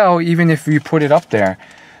wouldn't sell even if you put it up there.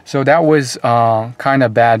 So that was kind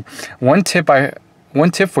of bad. One tip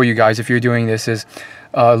for you guys if you're doing this is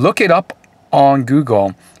look it up on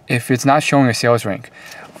Google if it's not showing a sales rank.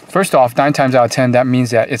 First off, 9 times out of 10, that means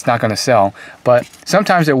that it's not going to sell. But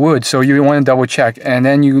sometimes it would, so you want to double check. And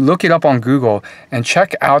then you look it up on Google and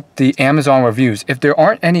check out the Amazon reviews. If there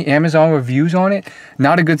aren't any Amazon reviews on it,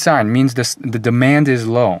 not a good sign. It means the demand is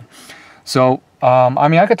low. So, I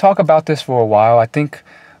mean, I could talk about this for a while. I think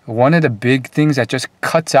one of the big things that just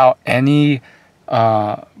cuts out any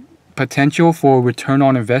potential for return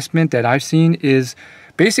on investment that I've seen is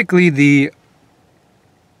basically the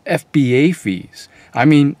FBA fees. I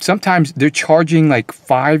mean, sometimes they're charging like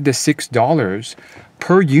 $5 to $6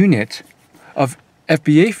 per unit of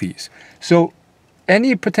FBA fees. So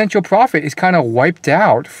any potential profit is kind of wiped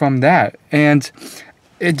out from that. And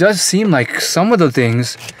it does seem like some of the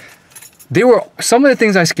things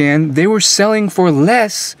I scanned, they were selling for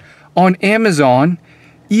less on Amazon,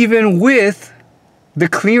 even with the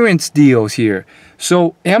clearance deals here.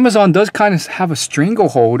 So Amazon does kind of have a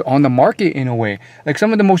stranglehold on the market in a way. Like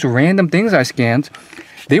some of the most random things I scanned,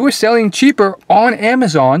 they were selling cheaper on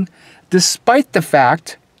Amazon despite the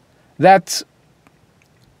fact that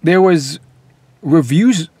there was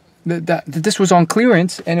reviews that this was on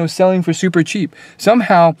clearance and it was selling for super cheap.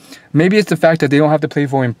 Somehow, maybe it's the fact that they don't have to pay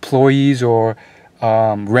for employees or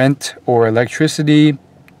rent or electricity.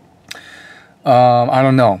 I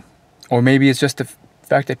don't know. Or maybe it's just the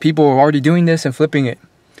fact that people are already doing this and flipping it.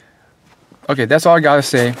 Okay, that's all I gotta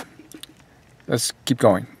say. Let's keep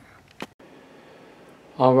going.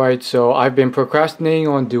 Alright, so I've been procrastinating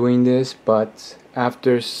on doing this, but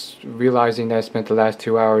after realizing that I spent the last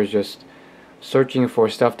 2 hours just searching for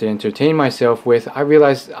stuff to entertain myself with, I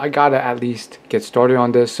realized I gotta at least get started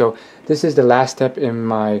on this. So this is the last step in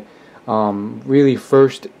my really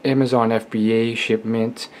first Amazon FBA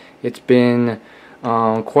shipment. It's been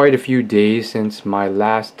quite a few days since my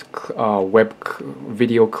last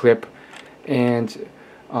video clip, and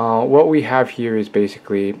what we have here is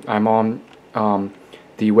basically I'm on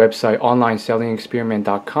the website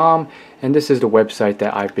onlineSellingExperiment.com, and this is the website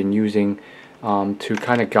that I've been using to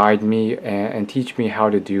kind of guide me and teach me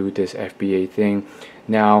how to do this FBA thing.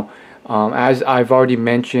 Now, as I've already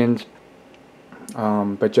mentioned,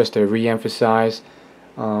 but just to re-emphasize,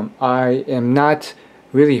 I am not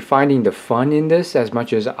really finding the fun in this as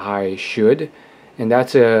much as I should, and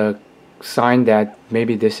that's a sign that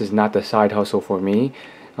maybe this is not the side hustle for me.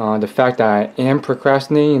 The fact that I am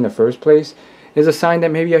procrastinating in the first place is a sign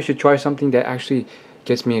that maybe I should try something that actually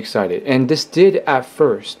gets me excited. And this did at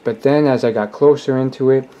first, but then as I got closer into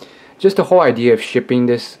it, just the whole idea of shipping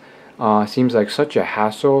this seems like such a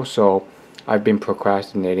hassle, so I've been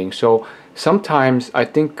procrastinating. So sometimes I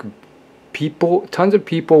think tons of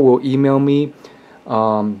people will email me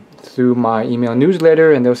through my email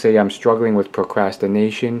newsletter, and they'll say I'm struggling with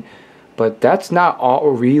procrastination, but that's not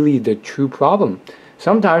all really the true problem.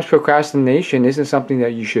 Sometimes procrastination isn't something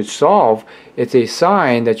that you should solve. It's a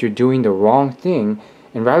sign that you're doing the wrong thing,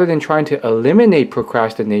 and rather than trying to eliminate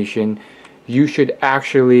procrastination, you should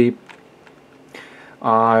actually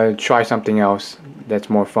try something else that's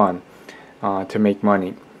more fun to make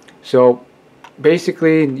money. So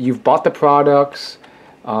basically, you've bought the products.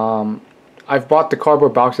 I've bought the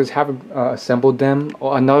cardboard boxes, haven't assembled them.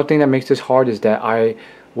 Another thing that makes this hard is that I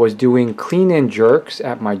was doing clean and jerks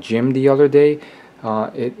at my gym the other day.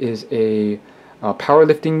 It is a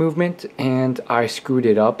powerlifting movement, and I screwed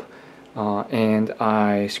it up, and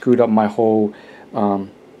I screwed up my whole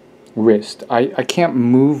wrist. I can't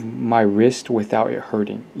move my wrist without it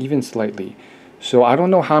hurting, even slightly. So I don't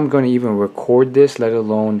know how I'm going to even record this, let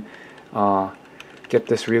alone get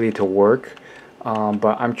this really to work.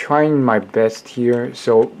 But I'm trying my best here.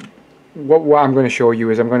 So what I'm going to show you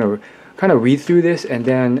is I'm going to kind of read through this and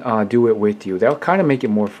then do it with you. That'll kind of make it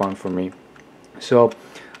more fun for me. So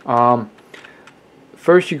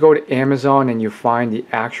first you go to Amazon and you find the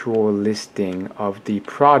actual listing of the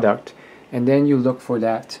product, and then you look for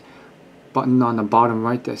that button on the bottom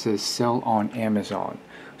right that says sell on Amazon.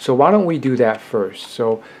 So why don't we do that first?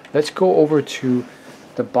 So let's go over to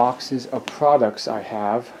the boxes of products I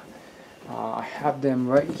have. I have them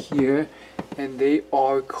right here, and they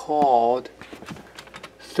are called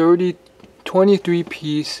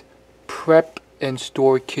 23-piece prep and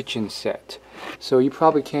store kitchen set. So you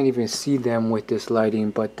probably can't even see them with this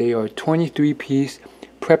lighting, but they are 23-piece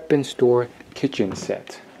prep and store kitchen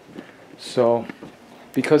set. So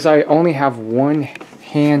because I only have one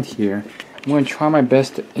hand here, I'm going to try my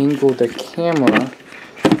best to angle the camera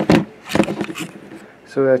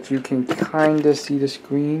so that you can kind of see the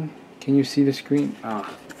screen. Can you see the screen? I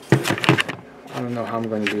don't know how I'm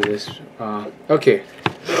going to do this. Okay.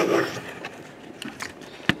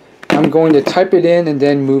 I'm going to type it in and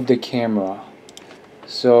then move the camera.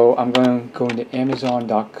 So I'm going to go into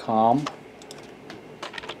Amazon.com.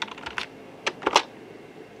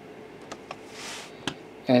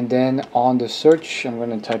 And then on the search, I'm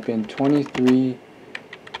going to type in 23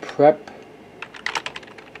 prep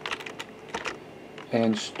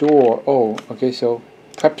and store. Oh, okay, so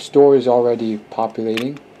prep store is already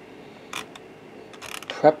populating.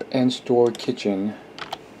 Prep and store kitchen.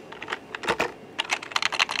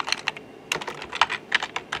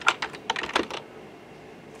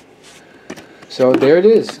 So there it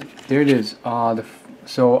is. There it is.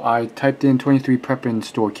 So I typed in 23 prep and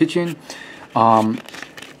store kitchen.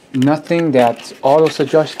 Nothing that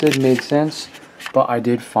auto-suggested made sense, but I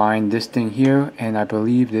did find this thing here, and I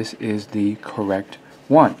believe this is the correct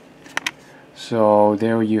one. So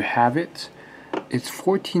there you have it. It's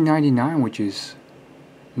 $14.99, which is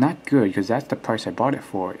not good because that's the price I bought it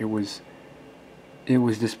for. It was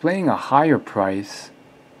displaying a higher price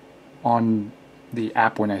on the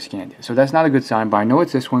app when I scanned it. So that's not a good sign, but I know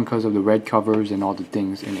it's this one because of the red covers and all the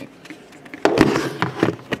things in it.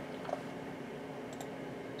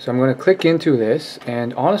 So I'm going to click into this,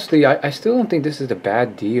 and honestly, I still don't think this is a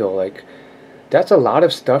bad deal. Like, that's a lot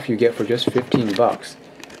of stuff you get for just 15 bucks.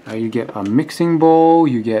 You get a mixing bowl,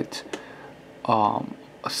 you get a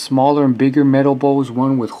smaller and bigger metal bowls,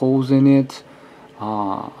 one with holes in it,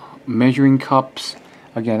 measuring cups.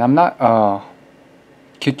 Again, I'm not a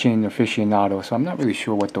kitchen aficionado, so I'm not really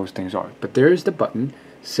sure what those things are. But there is the button,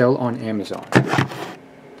 sell on Amazon.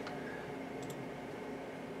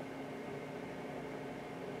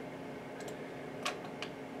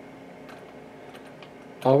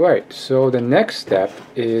 Alright, so the next step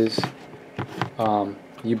is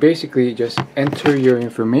you basically just enter your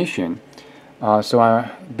information.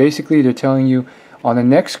 Basically they're telling you on the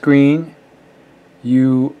next screen,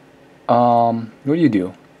 you what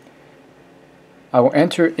do? I will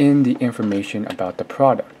enter in the information about the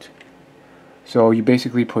product. So you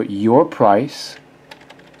basically put your price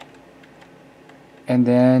and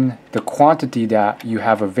then the quantity that you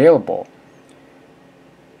have available.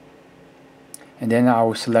 And then I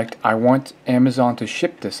will select I want Amazon to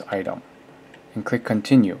ship this item and click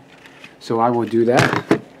continue. So I will do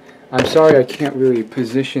that. I'm sorry I can't really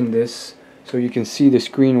position this so you can see the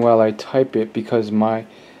screen while I type it because my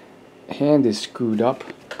hand is screwed up.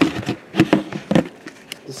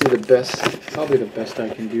 This is the best, probably the best I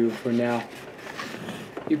can do for now.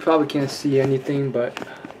 You probably can't see anything, but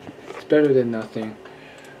it's better than nothing.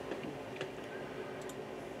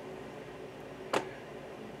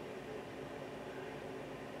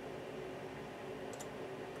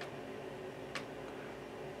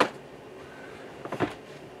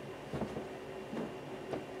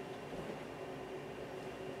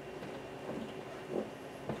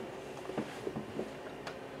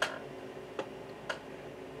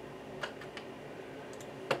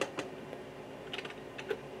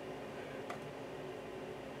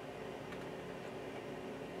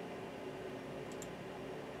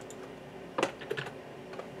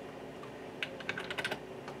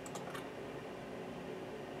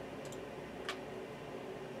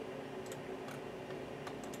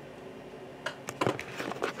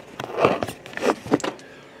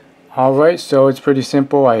 Alright, so it's pretty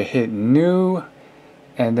simple. I hit new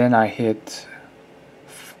and then I hit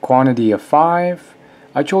quantity of 5.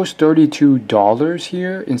 I chose $32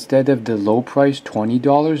 here instead of the low price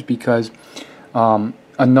 $20 because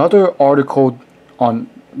another article on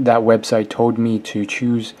that website told me to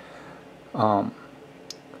choose 1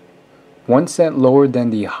 cent lower than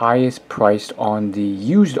the highest priced on the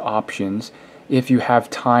used options if you have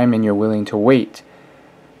time and you're willing to wait.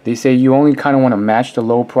 They say you only kind of want to match the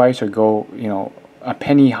low price or go, you know, a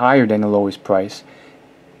penny higher than the lowest price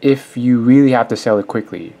if you really have to sell it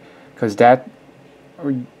quickly, because that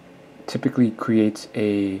typically creates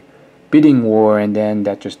a bidding war, and then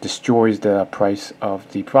that just destroys the price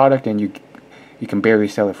of the product and you can barely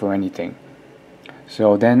sell it for anything.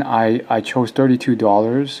 So then I chose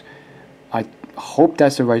 $32. I hope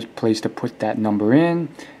that's the right place to put that number in,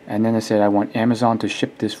 and then I said I want Amazon to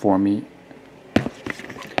ship this for me.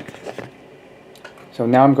 So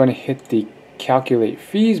now I'm going to hit the calculate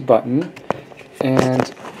fees button,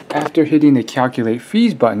 and after hitting the calculate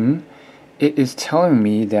fees button, it is telling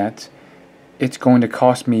me that it's going to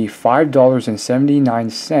cost me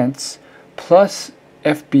 $5.79 plus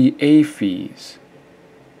FBA fees,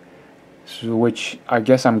 so which I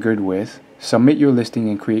guess I'm good with. submit your listing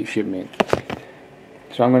and create shipment.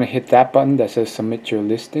 So I'm going to hit that button that says submit your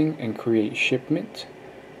listing and create shipment.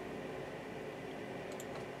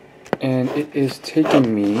 And it is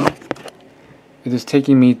taking me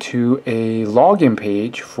to a login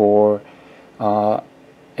page for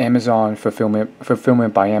Amazon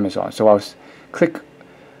fulfillment by Amazon. So I'll click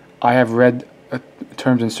I have read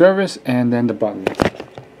terms and service, and then the button.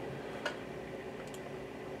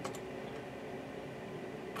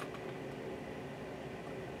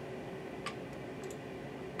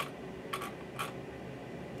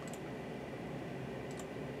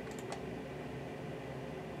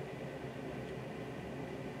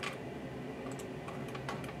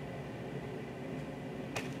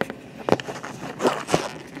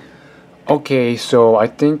 Okay, so I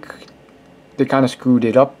think they kind of screwed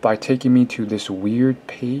it up by taking me to this weird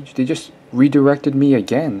page. They just redirected me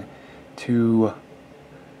again to,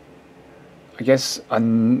 I guess,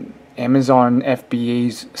 an Amazon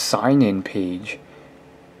FBA's sign-in page.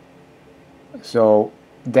 So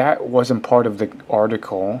that wasn't part of the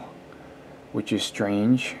article, which is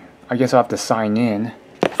strange. I guess I'll have to sign in.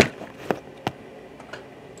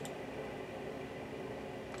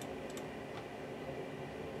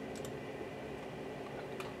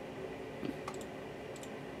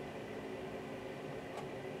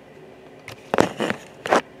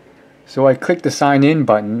 So I clicked the sign in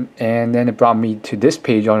button, and then it brought me to this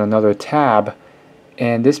page on another tab,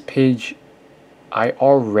 and this page I'm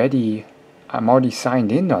already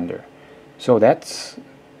signed in under. So that's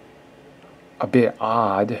a bit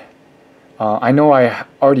odd. I know I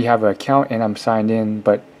already have an account and I'm signed in,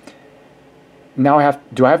 but now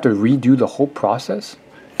do I have to redo the whole process?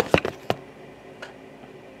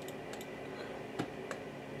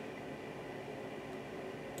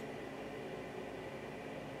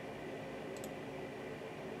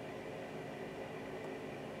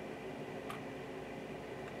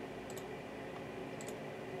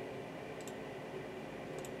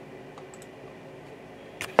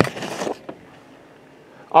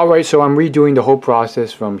 Alright, so I'm redoing the whole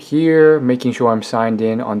process from here, making sure I'm signed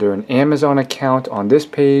in under an Amazon account on this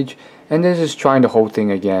page, and then just trying the whole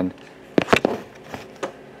thing again.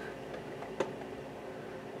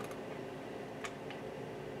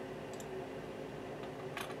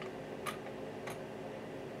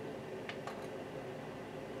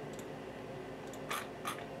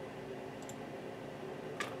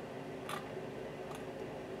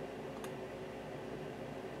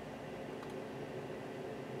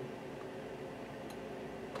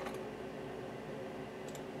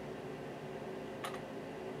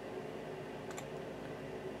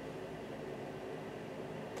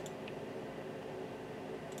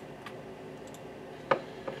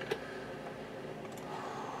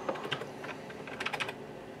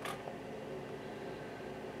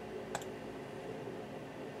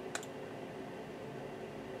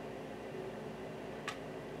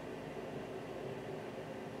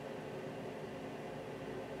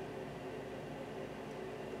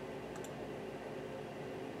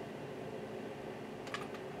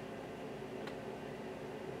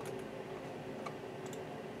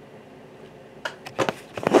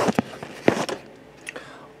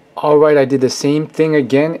 Alright, I did the same thing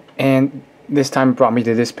again, and this time it brought me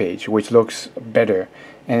to this page, which looks better.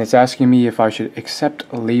 And it's asking me if I should accept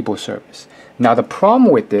a label service. Now the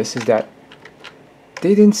problem with this is that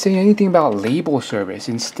they didn't say anything about label service.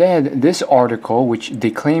 Instead, this article, which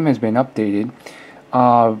they claim has been updated,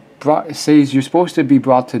 says you're supposed to be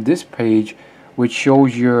brought to this page, which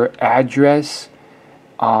shows your address,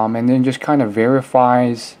 and then just kind of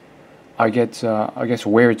verifies, I guess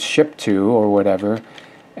where it's shipped to or whatever.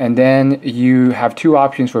 And then you have two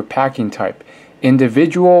options for packing type: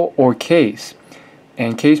 individual or case.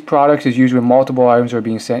 And case products is used when multiple items are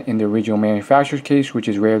being sent in the original manufacturer's case, which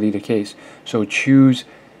is rarely the case. So choose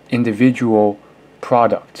individual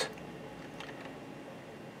product.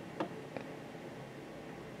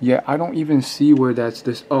 Yeah, I don't even see where that's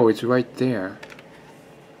this. Oh, it's right there.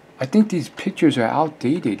 I think these pictures are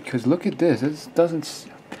outdated, because look at this. This doesn't.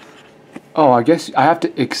 Oh, I guess I have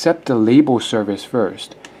to accept the label service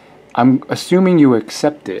first. I'm assuming you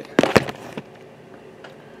accept it.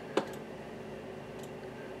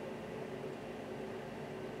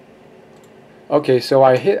 Okay, so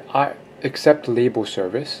I hit accept label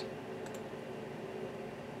service.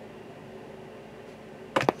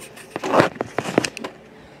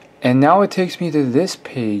 And now it takes me to this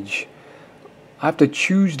page. I have to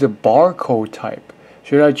choose the barcode type.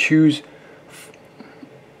 Should I choose...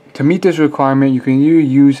 To meet this requirement, you can either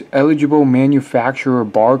use eligible manufacturer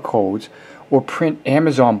barcodes or print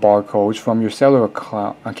Amazon barcodes from your seller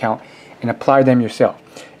account and apply them yourself.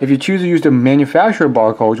 If you choose to use the manufacturer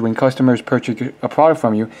barcodes when customers purchase a product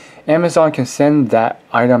from you, Amazon can send that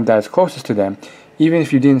item that is closest to them, even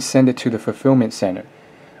if you didn't send it to the fulfillment center.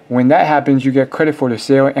 When that happens, you get credit for the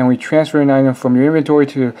sale, and we transfer an item from your inventory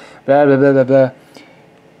to blah blah blah blah blah.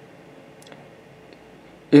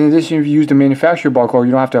 In addition, if you use the manufacturer barcode,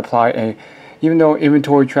 you don't have to apply a, even though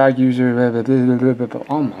inventory track user blah blah blah blah blah blah.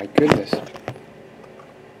 Oh my goodness.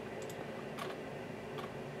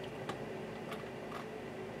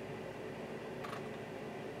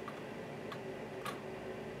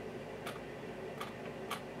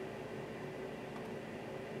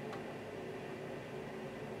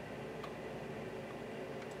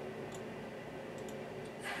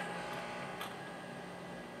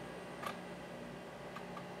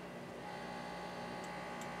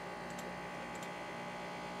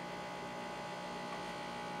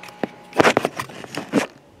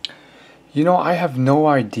 You know, I have no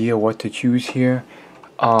idea what to choose here.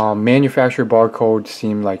 Manufacturer barcodes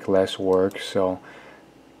seem like less work, so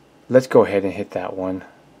let's go ahead and hit that one.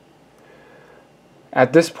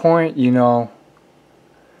 At this point, you know,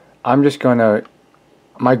 I'm just gonna,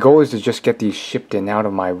 my goal is to just get these shipped in out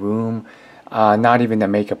of my room, not even to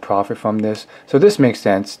make a profit from this. So this makes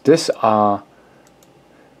sense. This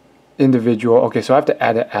individual, okay, so I have to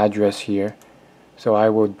add an address here, so I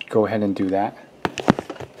will go ahead and do that.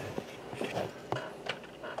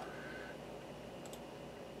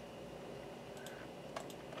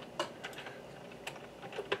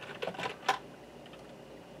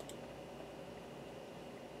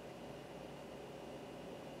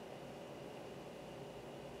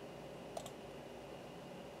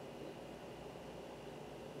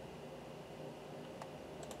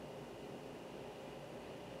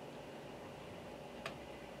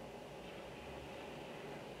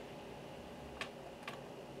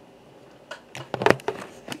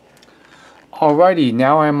 Alrighty,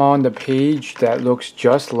 now I'm on the page that looks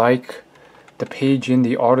just like the page in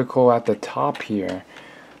the article at the top here.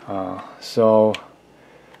 Well,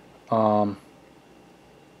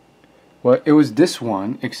 it was this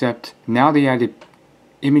one, except now they added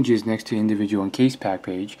images next to individual and case pack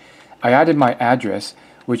page. I added my address,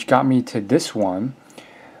 which got me to this one,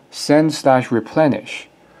 send/replenish.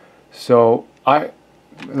 So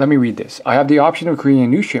let me read this. I have the option of creating a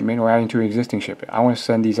new shipment or adding to an existing shipment. I want to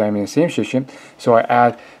send these items in the same shipment, so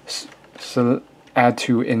I add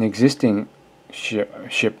to an existing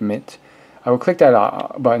shipment. I will click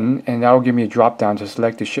that button, and that will give me a drop down to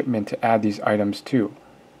select the shipment to add these items to.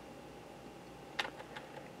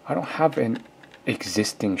 I don't have an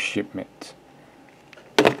existing shipment.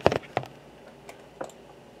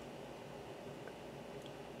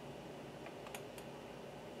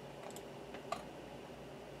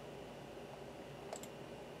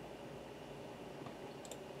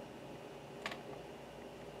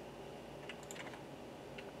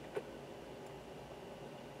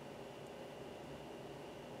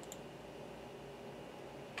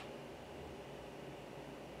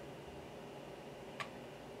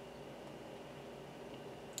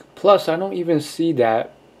 Plus, I don't even see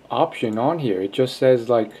that option on here. It just says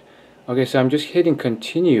like, okay, so I'm just hitting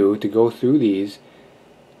continue to go through these.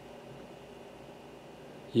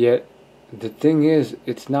 Yet, the thing is,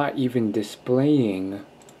 it's not even displaying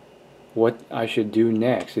what I should do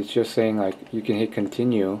next. It's just saying like, you can hit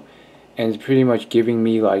continue, and it's pretty much giving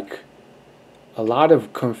me like a lot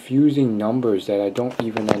of confusing numbers that I don't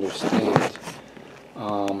even understand.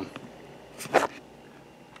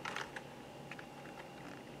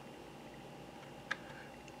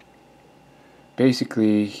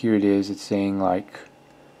 Basically, here it is. It's saying like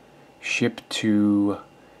ship to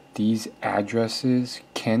these addresses,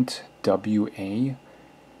 Kent, WA,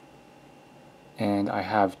 and I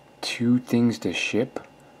have 2 things to ship.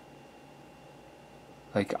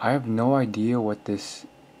 Like, I have no idea what this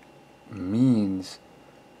means.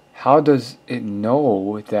 How does it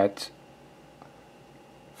know that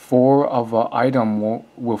 4 of an item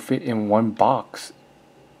will fit in 1 box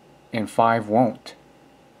and 5 won't?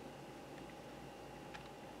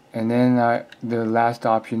 And then the last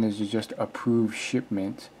option is to just approve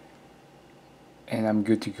shipment, and I'm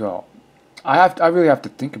good to go. I really have to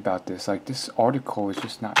think about this. Like, this article is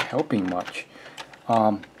just not helping much.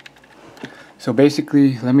 So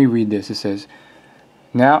basically, let me read this. It says,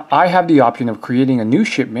 now I have the option of creating a new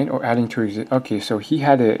shipment or adding to okay, so he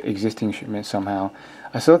had an existing shipment somehow.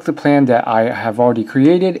 I select the plan that I have already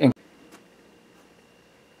created, and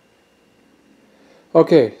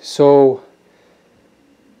okay, so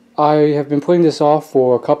I have been putting this off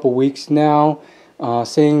for a couple weeks now,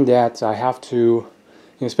 saying that I have to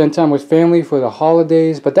spend time with family for the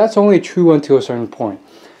holidays, but that's only true until a certain point.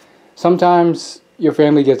 sometimes your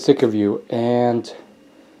family gets sick of you and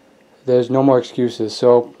there's no more excuses.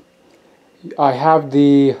 So I have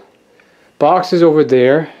the boxes over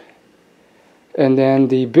there, and then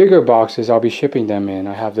the bigger boxes I'll be shipping them in.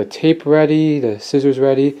 I have the tape ready, the scissors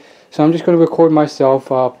ready, so I'm just going to record myself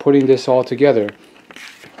putting this all together.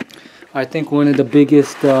 I think one of the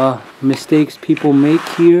biggest mistakes people make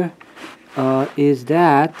here is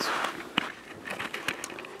that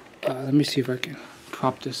let me see if I can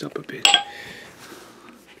prop this up a bit.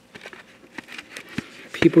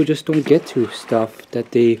 People just don't get to stuff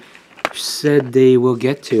that they said they will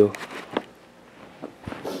get to.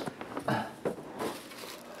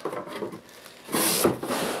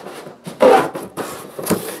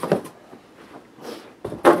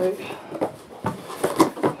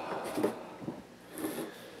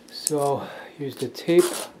 So here's the tape.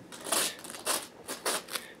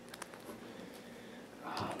 Go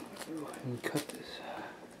ahead and cut this.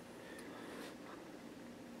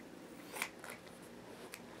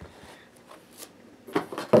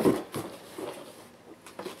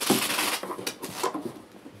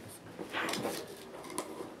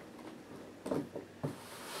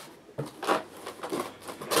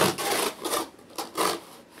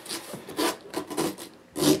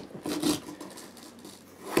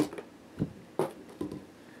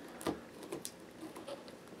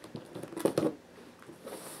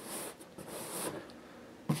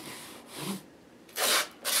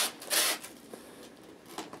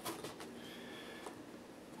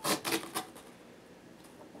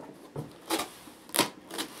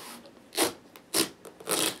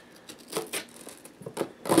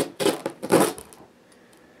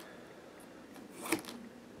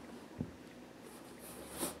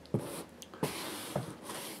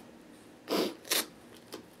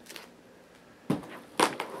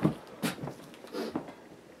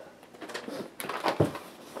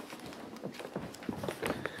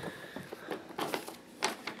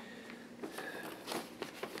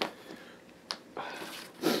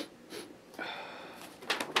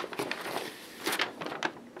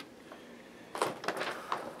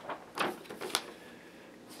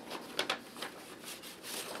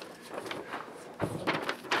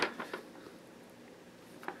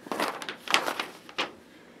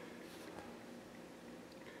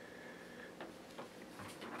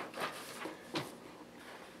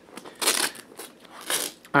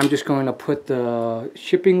 I'm just going to put the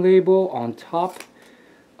shipping label on top.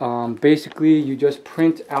 Basically, you just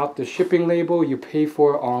print out the shipping label, you pay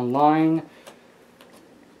for it online,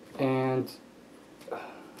 and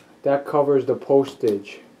that covers the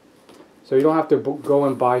postage. So you don't have to go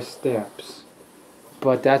and buy stamps.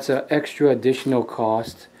 But that's an extra additional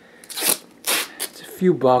cost. It's a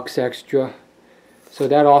few bucks extra. So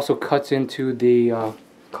that also cuts into the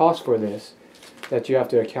cost for this that you have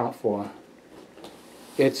to account for.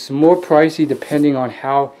 It's more pricey depending on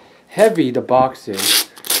how heavy the box is,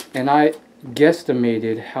 and I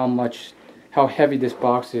guesstimated how heavy this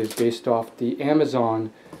box is based off the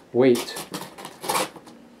Amazon weight.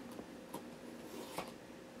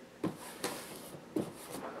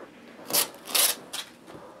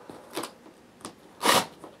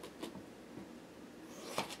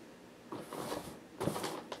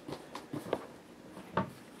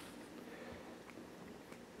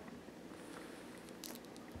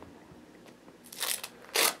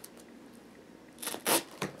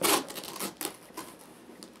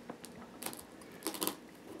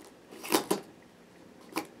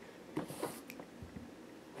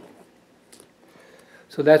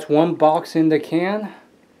 So that's one box in the can.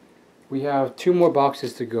 We have 2 more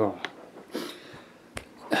boxes to go.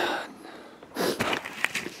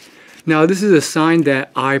 Now this is a sign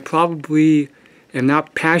that I probably am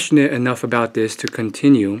not passionate enough about this to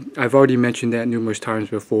continue. I've already mentioned that numerous times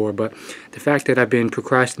before, but the fact that I've been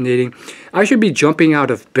procrastinating, I should be jumping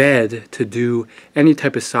out of bed to do any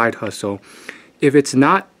type of side hustle. If it's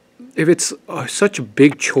such a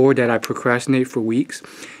big chore that I procrastinate for weeks,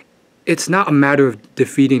 it's not a matter of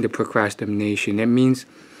defeating the procrastination. It means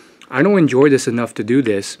I don't enjoy this enough to do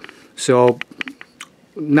this. So,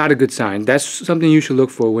 not a good sign. That's something you should look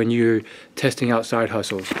for when you're testing out side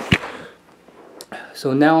hustles.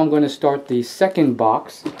 So now I'm going to start the second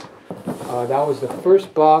box. That was the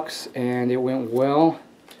first box and it went well.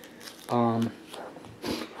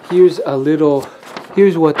 Here's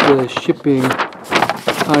what the shipping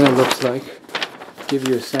kind of looks like. Give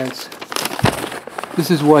you a sense. This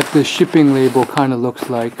is what the shipping label kind of looks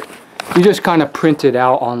like. You just kind of print it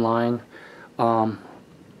out online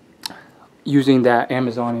using that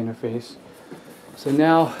Amazon interface. So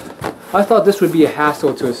now, I thought this would be a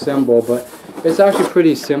hassle to assemble, but it's actually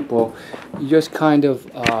pretty simple. you just kind of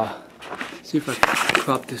see if I can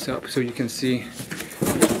prop this up so you can see.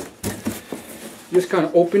 You just kind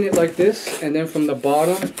of open it like this, and then from the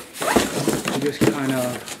bottom you just kind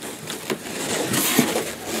of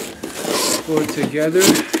pull it together,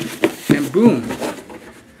 and boom,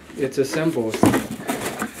 it's assembled.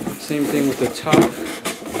 Same thing with the top.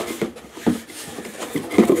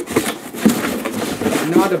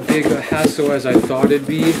 Not a big hassle as I thought it'd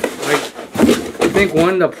be. I think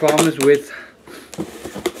one of the problems with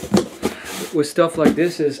stuff like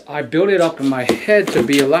this is I built it up in my head to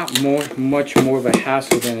be a lot much more of a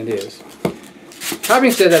hassle than it is.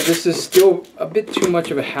 Having said that, this is still a bit too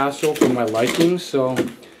much of a hassle for my liking, so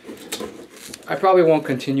I probably won't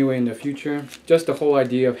continue it in the future. Just the whole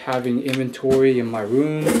idea of having inventory in my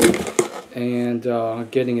room and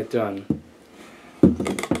getting it done.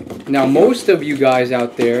 Now, most of you guys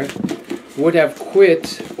out there would have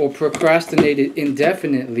quit or procrastinated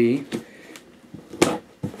indefinitely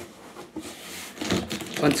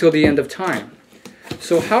until the end of time.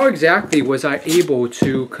 So how exactly was I able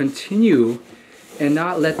to continue and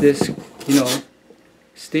not let this,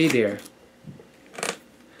 stay there?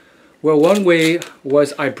 Well, one way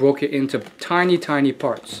was I broke it into tiny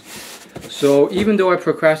parts. So even though I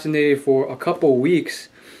procrastinated for a couple weeks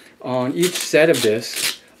on each set of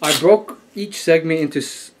this, I broke each segment into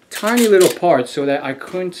tiny little parts so that I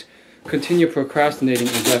couldn't continue procrastinating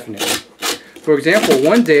indefinitely. For example,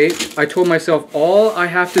 one day I told myself all I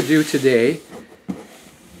have to do today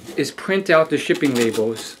is print out the shipping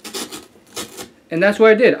labels. And that's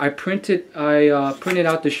what I did. I printed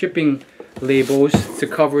out the shipping labels to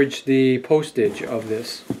coverage the postage of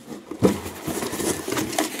this.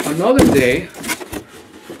 Another day,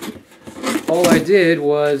 all I did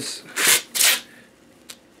was,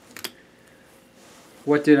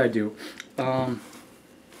 what did I do?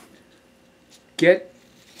 Get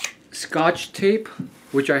Scotch tape,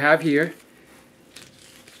 which I have here,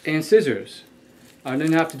 and scissors. I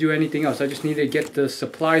didn't have to do anything else. I just needed to get the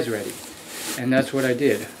supplies ready, and that's what I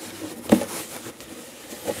did.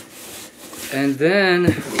 And then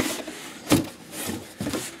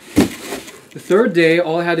the third day,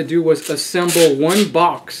 all I had to do was assemble one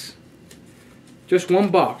box, just one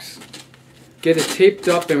box, get it taped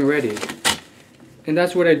up and ready. And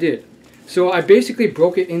that's what I did. So I basically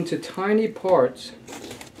broke it into tiny parts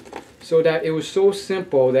so that it was so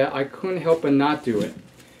simple that I couldn't help but not do it.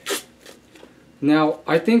 Now,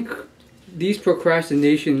 I think these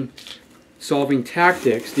procrastination solving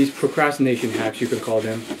tactics, these procrastination hacks you could call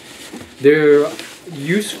them, they're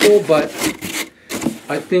useful, but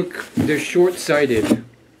I think they're short-sighted.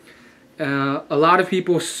 A lot of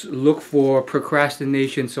people look for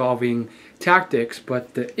procrastination solving tactics,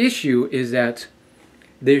 but the issue is that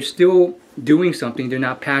they're still doing something they're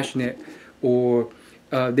not passionate or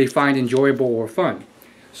they find enjoyable or fun.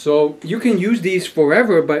 So you can use these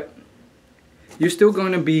forever, but you're still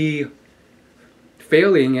going to be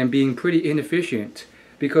failing and being pretty inefficient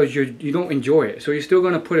because you don't enjoy it. So you're still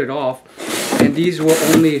going to put it off, and these will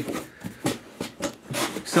only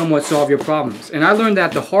somewhat solve your problems. And I learned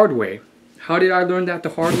that the hard way. How did I learn that the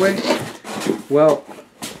hard way? Well,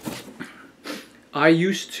 I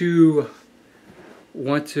used to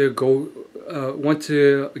want to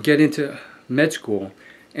get into med school,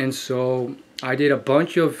 and so I did a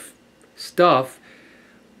bunch of stuff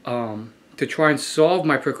to try and solve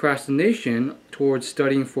my procrastination towards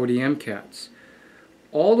studying for the MCATs,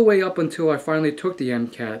 all the way up until I finally took the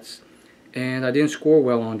MCATs, and I didn't score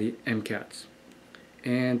well on the MCATs.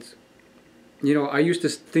 And I used to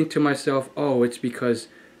think to myself, oh, it's because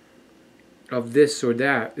of this or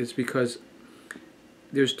that. It's because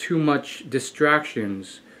there's too much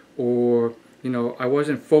distractions, or I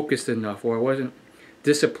wasn't focused enough, or I wasn't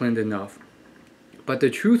disciplined enough. But the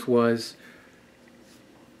truth was,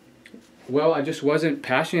 well, I just wasn't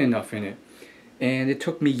passionate enough in it. And it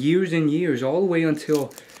took me years and years, all the way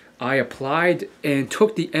until I applied and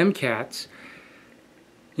took the MCATs,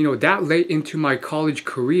 that late into my college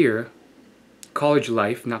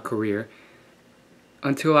life, not career,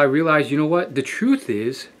 until I realized, the truth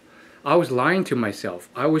is, I was lying to myself.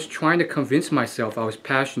 I was trying to convince myself I was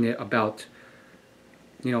passionate about,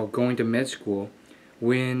 going to med school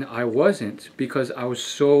when I wasn't, because I was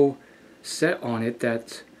so set on it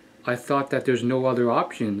that I thought that there's no other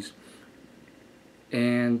options.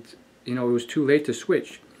 And, it was too late to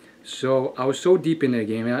switch. So I was so deep in the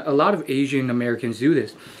game. And a lot of Asian Americans do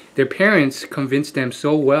this. Their parents convince them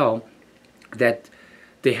so well that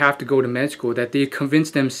they have to go to med school that they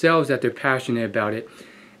convince themselves that they're passionate about it,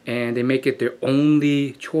 and they make it their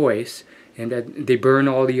only choice, and that they burn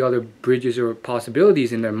all the other bridges or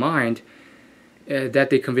possibilities in their mind, that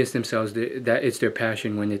they convince themselves that it's their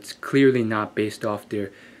passion when it's clearly not, based off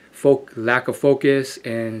their lack of focus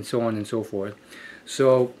and so on and so forth.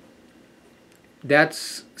 So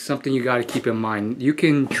that's something you got to keep in mind. You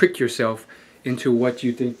can trick yourself into what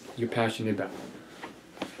you think you're passionate about.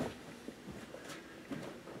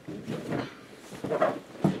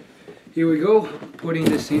 Here we go, putting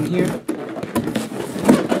this in here.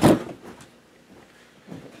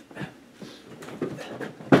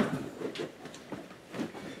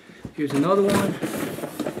 Here's another one.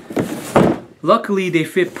 Luckily they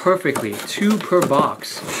fit perfectly, 2 per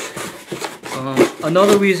box.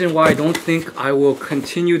 Another reason why I don't think I will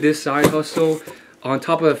continue this side hustle, on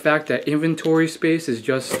top of the fact that inventory space is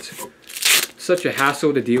just such a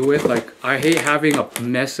hassle to deal with. Like, I hate having a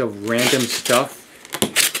mess of random stuff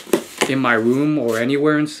in my room or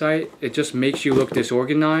anywhere in sight. It just makes you look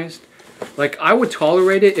disorganized. Like, I would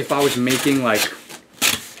tolerate it if I was making like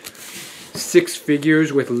 6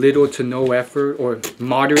 figures with little to no effort or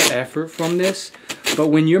moderate effort from this. But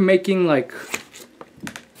when you're making like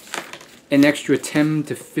an extra 10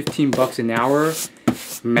 to 15 bucks an hour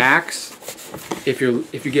max, if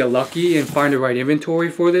you get lucky and find the right inventory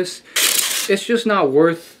for this, it's just not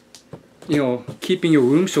worth, you know, keeping your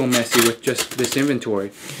room so messy with just this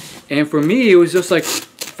inventory. And for me, it was just like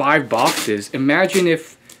 5 boxes. Imagine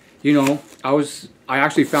if, you know, I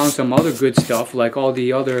actually found some other good stuff, like all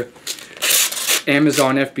the other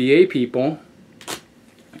Amazon FBA people,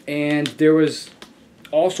 and there was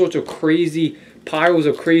all sorts of crazy piles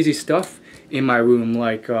of crazy stuff in my room,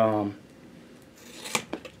 like you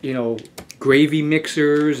know, gravy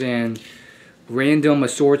mixers and random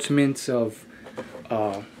assortments of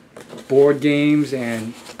board games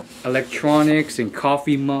and electronics and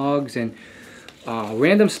coffee mugs and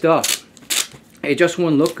random stuff. It just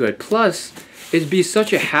wouldn't look good. Plus, it'd be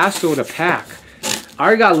such a hassle to pack.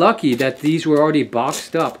 I got lucky that these were already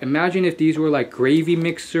boxed up. Imagine if these were like gravy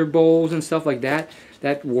mixer bowls and stuff like that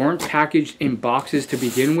weren't packaged in boxes to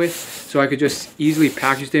begin with, so I could just easily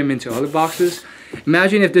package them into other boxes.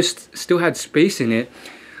 Imagine if this still had space in it.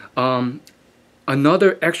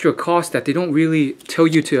 Another extra cost that they don't really tell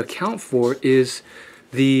you to account for is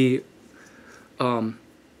the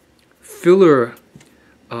filler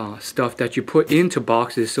stuff that you put into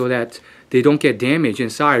boxes so that they don't get damaged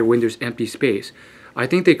inside when there's empty space. I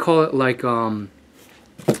think they call it like,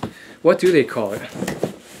 what do they call it?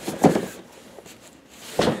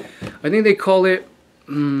 I think they call it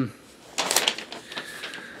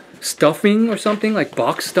stuffing or something, like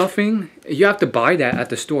box stuffing. You have to buy that at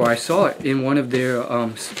the store. I saw it in one of their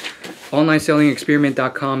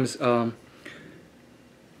onlinesellingexperiment.com's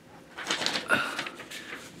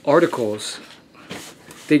articles.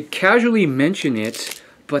 They casually mention it,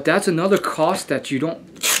 but that's another cost that you don't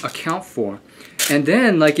account for. And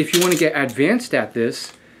then, like, if you want to get advanced at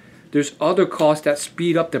this, there's other costs that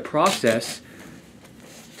speed up the process,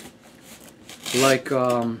 like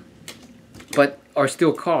but are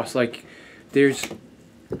still costs. Like, there's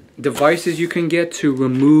devices you can get to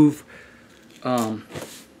remove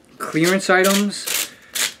clearance items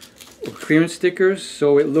or clearance stickers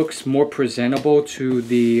so it looks more presentable to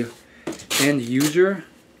the end user.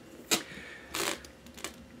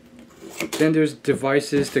 Then there's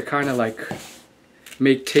devices to kind of like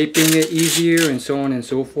make taping it easier and so on and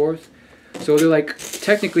so forth. So they're like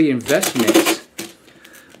technically investments.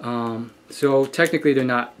 So technically they're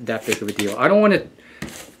not that big of a deal. I don't want to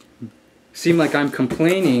seem like I'm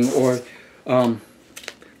complaining or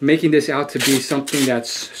making this out to be something that's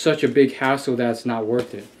such a big hassle that's not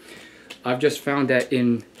worth it. I've just found that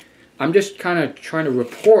I'm just kind of trying to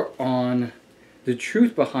report on the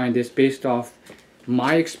truth behind this based off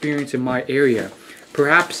my experience in my area.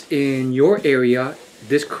 Perhaps in your area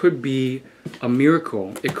this could be a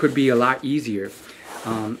miracle. It could be a lot easier.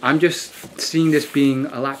 I'm just seeing this being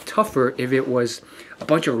a lot tougher if it was a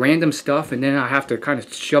bunch of random stuff and then I have to kind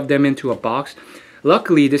of shove them into a box.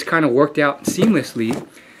 Luckily this kind of worked out seamlessly,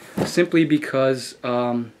 simply because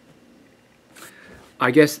I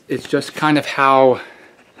guess it's just kind of how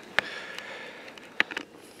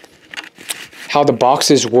the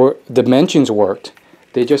boxes were, dimensions worked.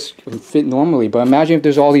 They just fit normally. But imagine if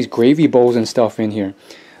there's all these gravy bowls and stuff in here.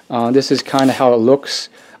 This is kind of how it looks.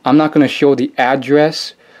 I'm not going to show the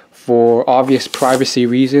address for obvious privacy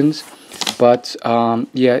reasons, but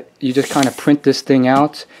yeah, you just kind of print this thing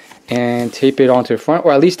out and tape it onto the front,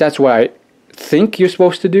 or at least that's what I think you're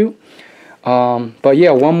supposed to do. But yeah,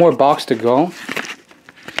 one more box to go.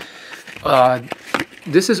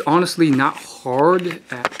 This is honestly not hard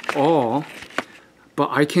at all, but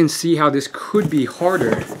I can see how this could be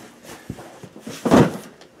harder.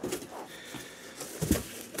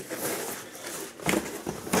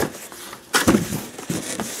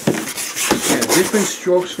 different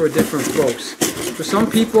strokes for different folks. For some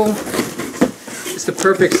people, it's the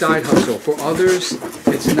perfect side hustle. For others,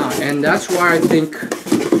 it's not. And that's why I think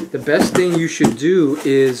the best thing you should do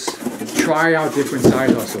is try out different side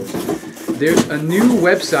hustles. There's a new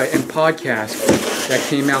website and podcast that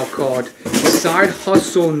came out called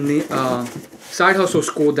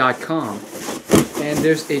sidehustleschool.com. And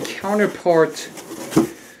there's a counterpart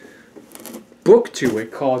book to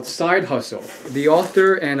it called Side Hustle. The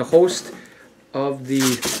author and host of the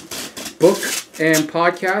book and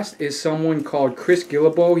podcast is someone called Chris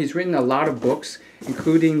Guillebeau. He's written a lot of books,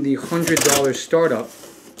 including the $100 Startup.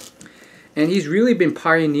 And he's really been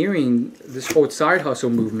pioneering this whole side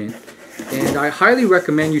hustle movement. And I highly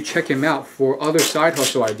recommend you check him out for other side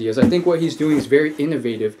hustle ideas. I think what he's doing is very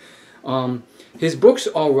innovative. His book's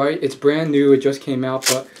alright, it's brand new, it just came out.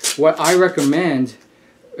 But what I recommend,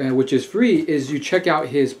 which is free, is you check out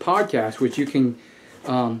his podcast, which you can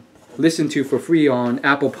listen to for free on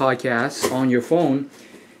Apple Podcasts on your phone.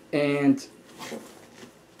 And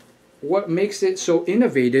what makes it so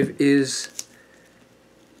innovative is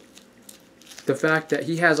the fact that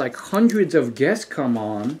he has like hundreds of guests come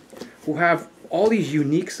on who have all these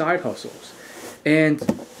unique side hustles. And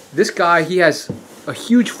this guy, he has a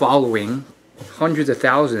huge following, hundreds of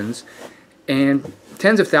thousands, and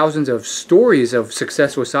tens of thousands of stories of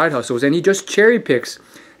successful side hustles. And he just cherry picks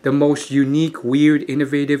the most unique, weird,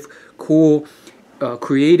 innovative, cool,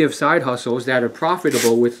 creative side hustles that are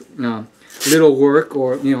profitable with little work,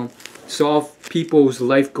 or solve people's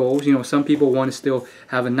life goals. Some people want to still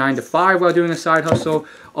have a 9-to-5 while doing a side hustle.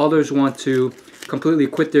 Others want to completely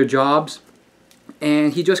quit their jobs.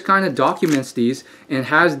 And he just kind of documents these and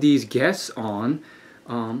has these guests on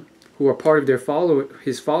who are part of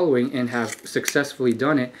his following and have successfully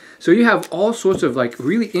done it. So you have all sorts of like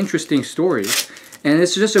really interesting stories, and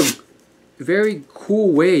it's just a very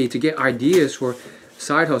cool way to get ideas for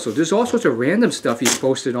side hustle. There's all sorts of random stuff he's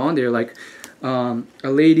posted on there, like a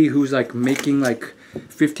lady who's like making like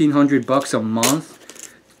 $1,500 a month,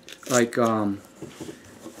 like I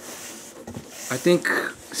think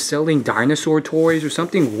selling dinosaur toys or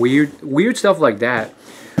something weird stuff like that.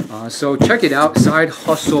 So check it out,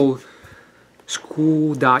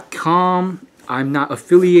 sidehustleschool.com. I'm not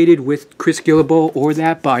affiliated with Chris Guillebeau or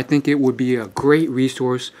that, but I think it would be a great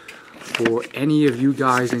resource for any of you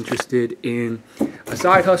guys interested in a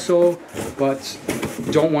side hustle but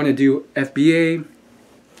don't want to do FBA.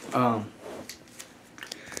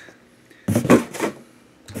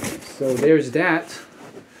 So there's that.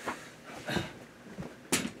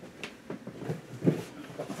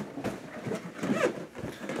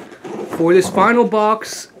 For this final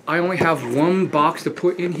box, I only have one box to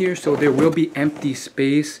put in here, so there will be empty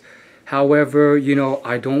space. However,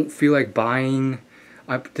 I don't feel like buying.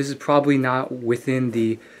 This is probably not within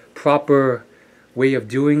the proper way of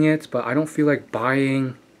doing it, but I don't feel like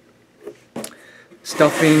buying,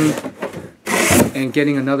 stuffing, and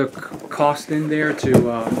getting another cost in there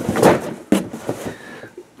to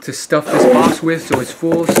stuff this box with so it's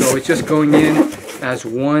full. So it's just going in as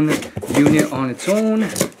one unit on its own.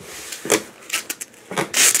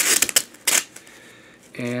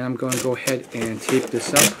 And I'm going to go ahead and tape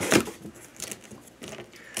this up.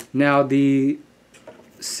 Now the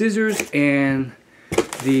scissors and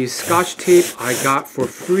the Scotch tape I got for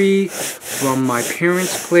free from my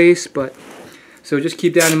parents' place, so just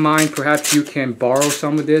keep that in mind. Perhaps you can borrow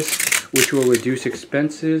some of this, which will reduce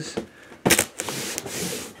expenses.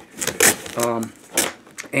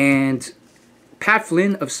 And Pat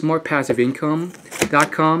Flynn of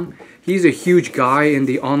smartpassiveincome.com. He's a huge guy in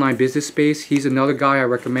the online business space. He's another guy I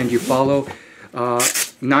recommend you follow.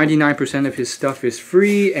 99% of his stuff is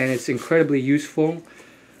free and it's incredibly useful.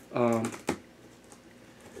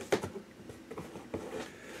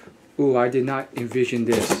 Ooh, I did not envision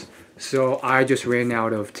this. So I just ran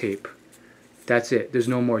out of tape. That's it. There's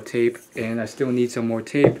no more tape, and I still need some more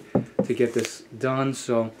tape to get this done.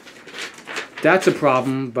 So that's a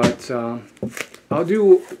problem, but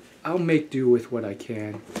I'll make do with what I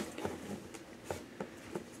can.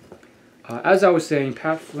 As I was saying,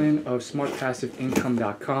 Pat Flynn of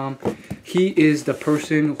smartpassiveincome.com. He is the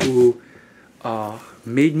person who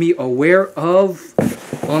made me aware of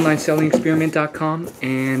onlineSellingExperiment.com,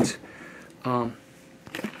 and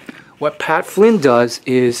what Pat Flynn does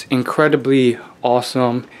is incredibly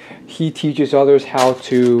awesome. He teaches others how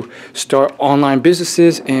to start online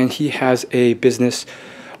businesses, and he has a business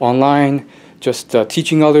online just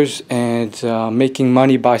teaching others and making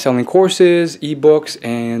money by selling courses, ebooks,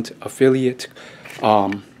 and affiliate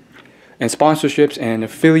and sponsorships and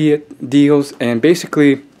affiliate deals. And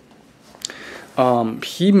basically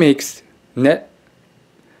he makes net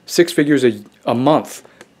 6 figures a month.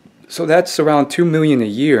 So that's around $2 million a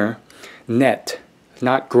year net,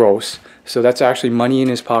 not gross. So that's actually money in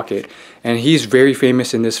his pocket. And he's very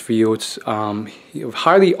famous in this field.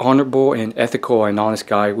 Highly honorable and ethical and honest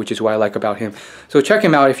guy, which is what I like about him. So check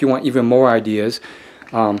him out if you want even more ideas.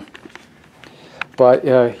 But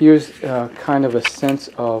here's kind of a sense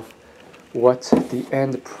of what the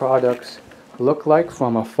end products look like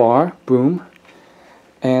from afar. Boom.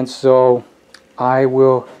 And so I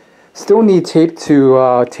will still need tape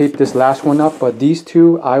to tape this last one up, but these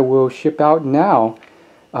two I will ship out now.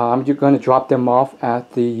 I'm just going to drop them off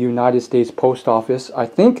at the United States Post Office. I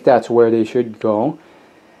think that's where they should go.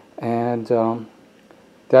 And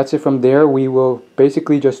that's it from there. We will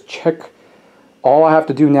basically just check. All I have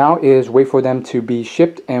to do now is wait for them to be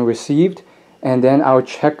shipped and received. And then I'll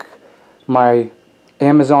check my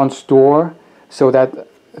Amazon store so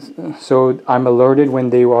I'm alerted when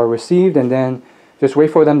they are received. And then just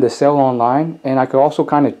wait for them to sell online. And I could also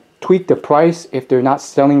kind of tweak the price if they're not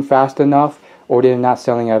selling fast enough, or they're not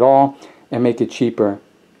selling at all, and make it cheaper.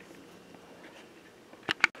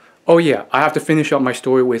 Oh yeah, I have to finish up my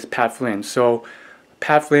story with Pat Flynn. So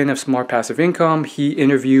Pat Flynn of Smart Passive Income, he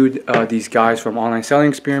interviewed these guys from Online Selling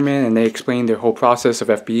Experiment, and they explained their whole process of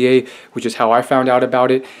FBA, which is how I found out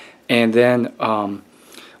about it. And then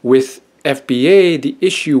with FBA, the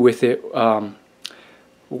issue with it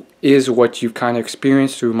is what you've kind of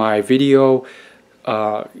experienced through my video.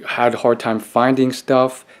 Had a hard time finding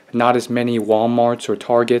stuff. Not as many Walmarts or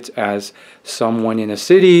Targets as someone in a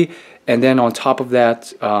city, and then on top of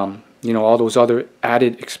that, you know, all those other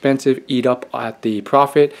added expenses eat up at the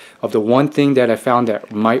profit of the one thing that I found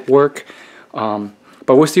that might work. But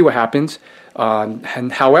we'll see what happens.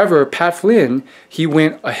 And however, Pat Flynn, he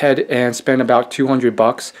went ahead and spent about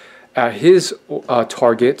 $200 at his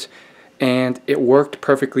Target, and it worked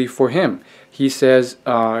perfectly for him. He says,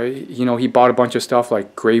 you know, he bought a bunch of stuff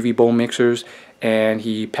like gravy bowl mixers, and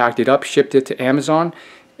he packed it up, shipped it to Amazon,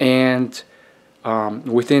 and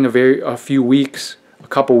within a few weeks, a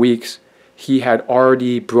couple weeks, he had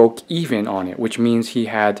already broke even on it, which means he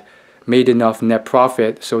had made enough net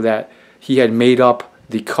profit so that he had made up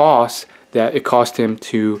the cost that it cost him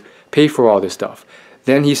to pay for all this stuff.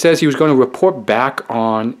 Then he says he was going to report back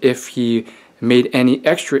on if he made any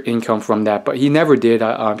extra income from that, but he never did.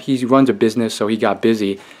 He runs a business, so he got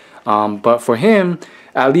busy. But for him,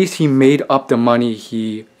 at least he made up the money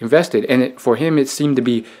he invested, and for him it seemed to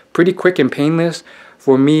be pretty quick and painless.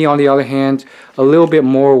 For me, on the other hand, a little bit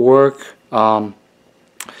more work.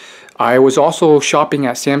 I was also shopping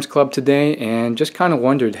at Sam's Club today and just kind of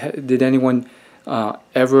wondered, did anyone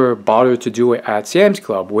ever bother to do it at Sam's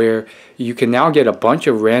Club, where you can now get a bunch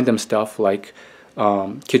of random stuff like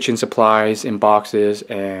kitchen supplies in boxes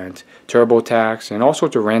and TurboTax and all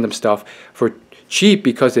sorts of random stuff for cheap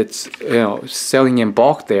because it's, you know, selling in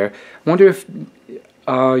bulk there. I wonder if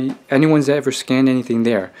anyone's ever scanned anything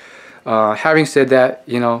there. Having said that,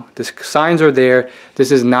 you know, the signs are there.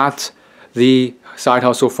 This is not the side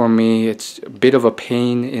hustle for me. It's a bit of a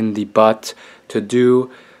pain in the butt to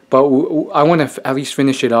do, but I want to at least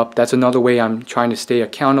finish it up. That's another way I'm trying to stay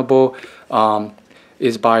accountable,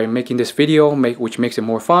 is by making this video, which makes it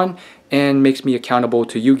more fun and makes me accountable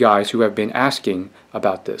to you guys who have been asking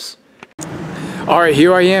about this. Alright,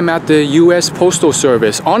 here I am at the US Postal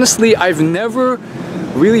Service. Honestly, I've never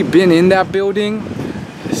really been in that building,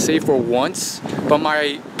 save for once, but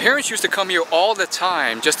my parents used to come here all the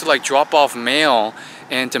time just to like drop off mail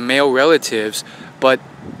and to mail relatives, but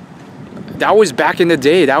that was back in the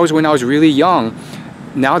day. That was when I was really young.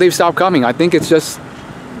 Now they've stopped coming. I think it's just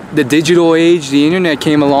the digital age, the internet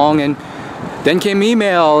came along, and then came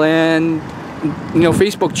email and, you know,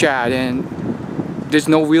 Facebook chat, and there's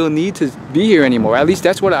no real need to be here anymore. At least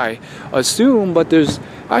that's what I assume, but there's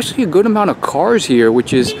actually a good amount of cars here,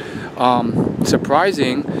 which is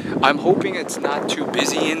surprising. I'm hoping it's not too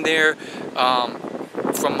busy in there.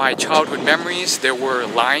 From my childhood memories, there were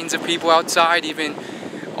lines of people outside even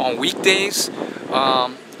on weekdays.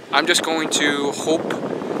 I'm just going to hope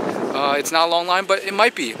it's not a long line, but it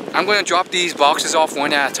might be. I'm going to drop these boxes off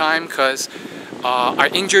one at a time because I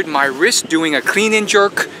injured my wrist doing a clean and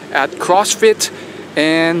jerk at CrossFit,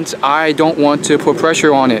 and I don't want to put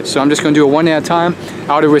pressure on it. So I'm just going to do it one at a time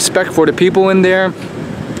out of respect for the people in there.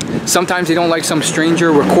 Sometimes they don't like some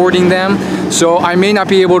stranger recording them, so I may not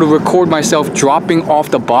be able to record myself dropping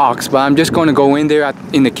off the box, but I'm just going to go in there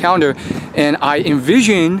in the counter, and I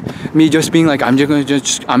envision me just being like, I'm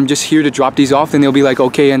just here to drop these off, and they'll be like,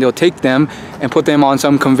 okay, and they'll take them and put them on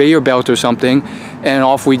some conveyor belt or something, and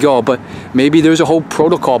off we go. But maybe there's a whole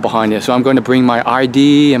protocol behind it, so I'm going to bring my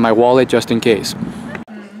ID and my wallet just in case.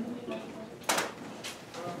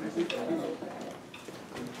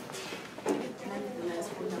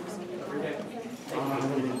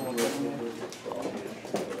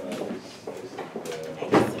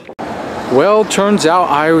 Well, turns out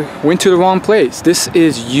I went to the wrong place. This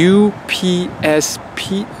is USPS,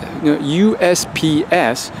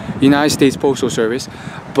 United States Postal Service,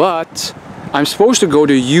 but I'm supposed to go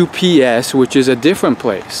to UPS, which is a different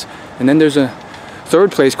place. And then there's a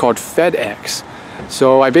third place called FedEx.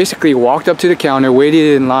 So I basically walked up to the counter,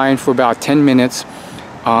 waited in line for about 10 minutes,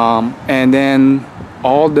 and then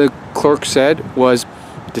all the clerk said was,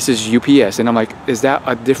 "This is UPS." And I'm like, "Is that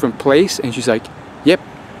a different place?" And she's like, "Yep,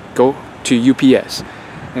 go to UPS."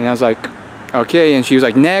 And I was like, "Okay." And she was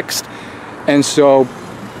like, "Next." And so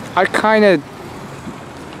I kind of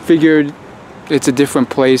figured it's a different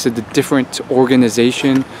place, a different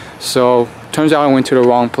organization. So turns out I went to the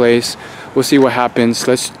wrong place. We'll see what happens.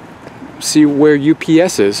 Let's see where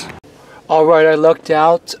UPS is. All right, I lucked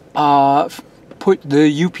out, put the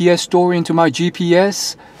UPS store into my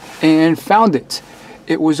GPS and found it.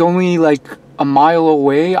 It was only like a mile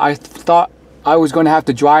away. I thought I was going to have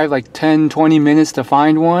to drive like 10-20 minutes to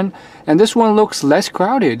find one, and this one looks less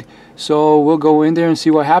crowded, so we'll go in there and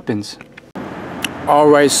see what happens.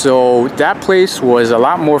 Alright, so that place was a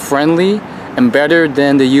lot more friendly and better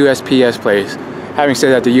than the USPS place. Having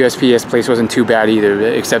said that, the USPS place wasn't too bad either,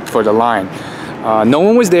 except for the line. No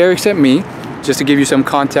one was there except me. Just to give you some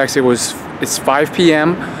context, it's 5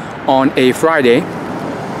 p.m. on a Friday.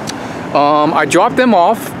 I dropped them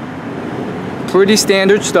off, pretty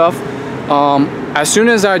standard stuff. As soon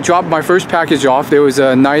as I dropped my first package off, there was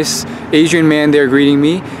a nice Asian man there greeting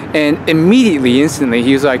me, and immediately, instantly,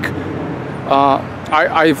 he was like,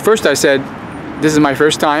 first I said, "This is my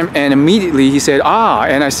first time," and immediately he said, "Ah,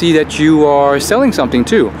 and I see that you are selling something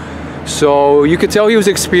too." So you could tell he was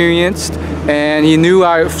experienced, and he knew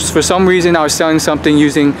for some reason I was selling something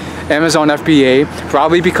using Amazon FBA,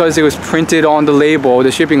 probably because it was printed on the label,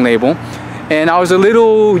 the shipping label. And I was a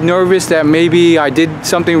little nervous that maybe I did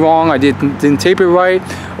something wrong, I didn't tape it right,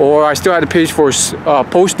 or I still had to pay for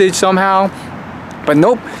postage somehow. But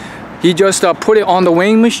nope, he just put it on the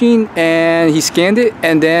weighing machine and he scanned it,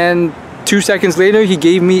 and then 2 seconds later he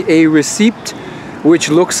gave me a receipt, which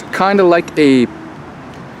looks kind of like a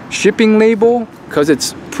shipping label because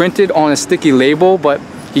it's printed on a sticky label, but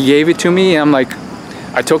he gave it to me, and I'm like,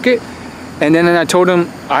 I took it, and then I told him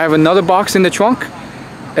I have another box in the trunk.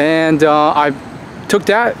 And I took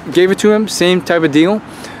that, gave it to him, same type of deal.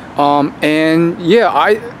 And yeah,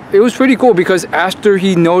 it was pretty cool because after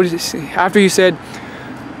he said,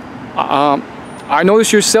 "I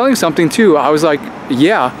noticed you're selling something too," I was like,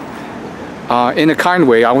 "Yeah," in a kind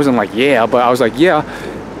way. I wasn't like, "Yeah," but I was like,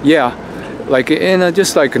 "Yeah," like in a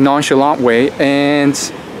just like a nonchalant way. And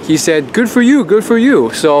he said, "Good for you, good for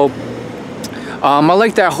you." So I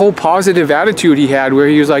like that whole positive attitude he had, where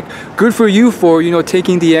he was like, "Good for you for,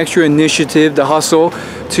 taking the extra initiative, the hustle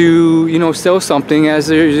to, sell something as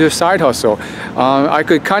your side hustle." I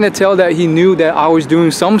could kind of tell that he knew that I was doing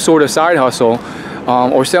some sort of side hustle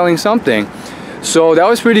or selling something. So that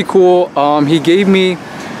was pretty cool. He gave me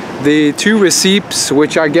the 2 receipts,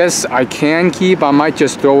 which I guess I can keep. I might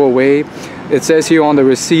just throw away. It says here on the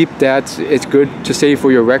receipt that it's good to save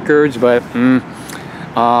for your records, but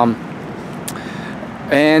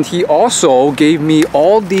and he also gave me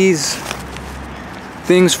all these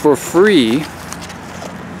things for free.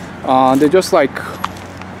 They're just like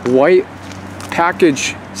white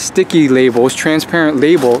package sticky labels, transparent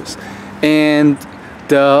labels. And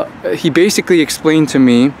he basically explained to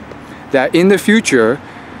me that in the future,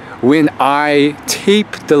 when I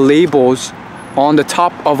tape the labels on the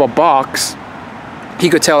top of a box, he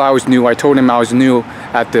could tell I was new. I told him I was new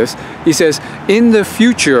at this. He says, in the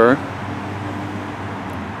future,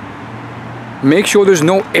 make sure there's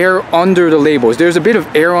no air under the labels. There's a bit of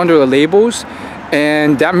air under the labels,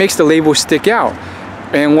 and that makes the label stick out.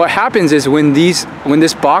 And what happens is when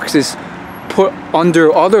this box is put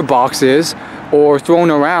under other boxes or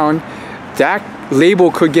thrown around, that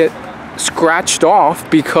label could get scratched off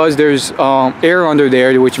because there's air under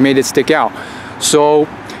there, which made it stick out. So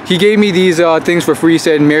he gave me these things for free. He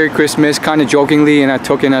said "Merry Christmas," kind of jokingly, and I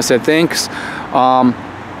took it and I said thanks.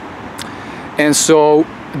 And so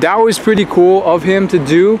that was pretty cool of him to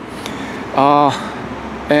do.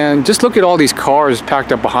 And just look at all these cars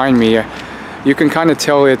packed up behind me. You can kind of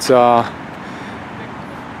tell it's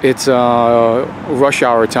rush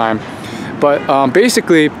hour time. But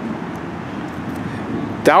basically,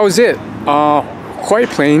 that was it. Quite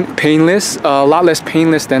painless, a lot less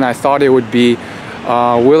painless than I thought it would be.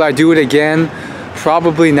 Will I do it again?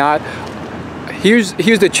 Probably not.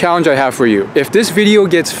 Here's the challenge I have for you. If this video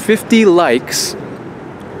gets 50 likes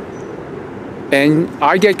and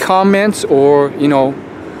I get comments or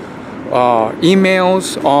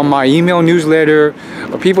emails on my email newsletter,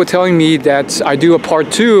 or people telling me that I do a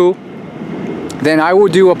part 2, then I will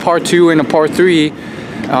do a part 2 and a part 3.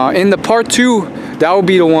 In the part 2, that will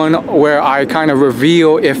be the one where I kind of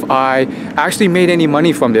reveal if I actually made any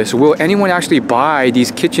money from this. Will anyone actually buy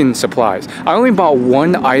these kitchen supplies? I only bought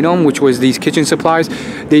one item, which was these kitchen supplies.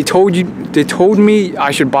 They told me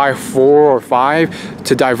I should buy 4 or 5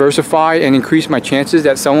 to diversify and increase my chances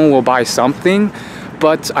that someone will buy something,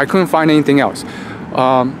 but I couldn't find anything else.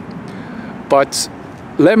 But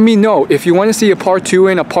let me know if you want to see a part 2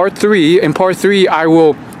 and a part 3. In part 3, I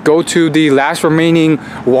will go to the last remaining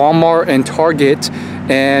Walmart and Target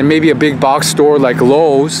and maybe a big box store like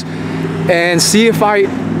Lowe's and see if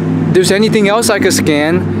there's anything else I could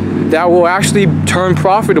scan that will actually turn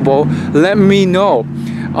profitable. Let me know.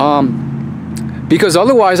 Because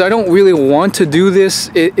otherwise I don't really want to do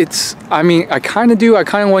this. I mean, I kind of do. I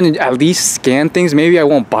kind of want to at least scan things. Maybe I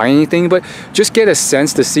won't buy anything, but just get a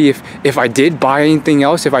sense to see if I did buy anything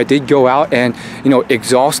else, if I did go out and, you know,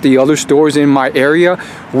 exhaust the other stores in my area,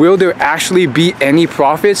 will there actually be any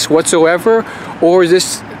profits whatsoever? Or is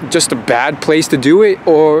this just a bad place to do it?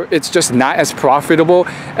 Or it's just not as profitable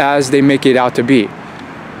as they make it out to be?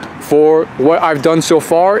 For what I've done so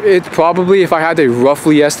far, it probably, if I had to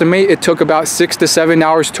roughly estimate, it took about 6 to 7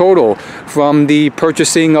 hours total, from the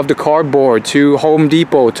purchasing of the cardboard to Home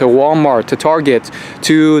Depot to Walmart to Target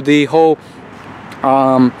to the whole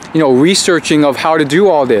you know, researching of how to do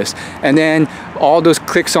all this, and then all those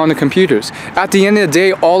clicks on the computers. At the end of the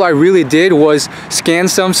day, all I really did was scan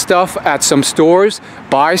some stuff at some stores,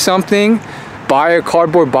 buy something, buy a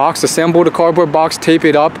cardboard box, assemble the cardboard box, tape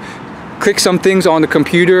it up, click some things on the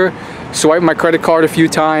computer, swipe my credit card a few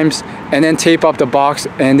times, and then tape up the box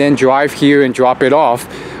and then drive here and drop it off.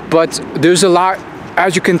 But there's a lot,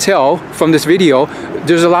 as you can tell from this video,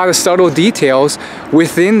 there's a lot of subtle details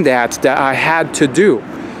within that I had to do.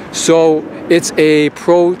 So it's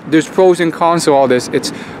there's pros and cons to all this.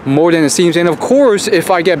 It's more than it seems. And of course,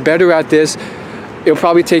 if I get better at this, it'll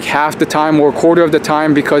probably take half the time or a quarter of the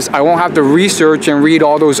time, because I won't have to research and read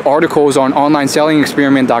all those articles on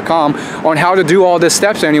onlinesellingexperiment.com on how to do all the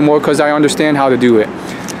steps anymore, because I understand how to do it.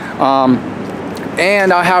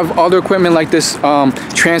 And I have other equipment like this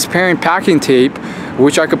transparent packing tape,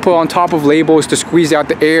 which I could put on top of labels to squeeze out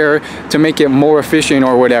the air to make it more efficient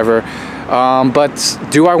or whatever. But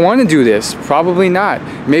do I want to do this? Probably not.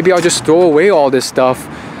 Maybe I'll just throw away all this stuff.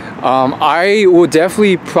 I will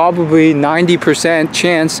definitely, probably 90%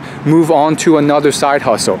 chance, move on to another side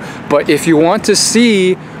hustle. But if you want to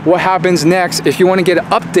see what happens next, if you want to get an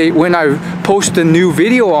update when I post a new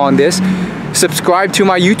video on this, subscribe to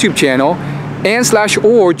my YouTube channel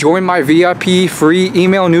and/or join my VIP free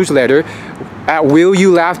email newsletter at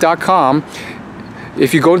willyoulaugh.com.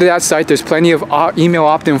 If you go to that site, there's plenty of email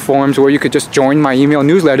opt-in forms where you could just join my email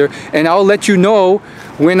newsletter, and I'll let you know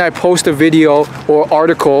when I post a video or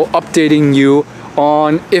article updating you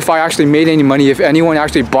on if I actually made any money, if anyone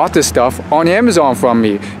actually bought this stuff on Amazon from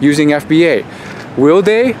me using FBA. Will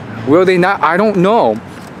they? Will they not? I don't know.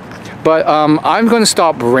 But I'm going to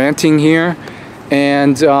stop ranting here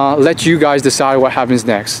and let you guys decide what happens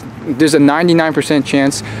next. There's a 99%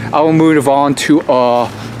 chance I will move on to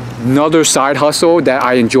another side hustle that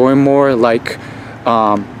I enjoy more, like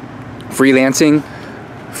freelancing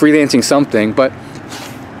something. But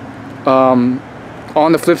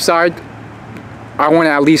on the flip side, I want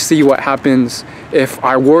to at least see what happens if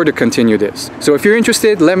I were to continue this. So if you're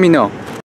interested, let me know.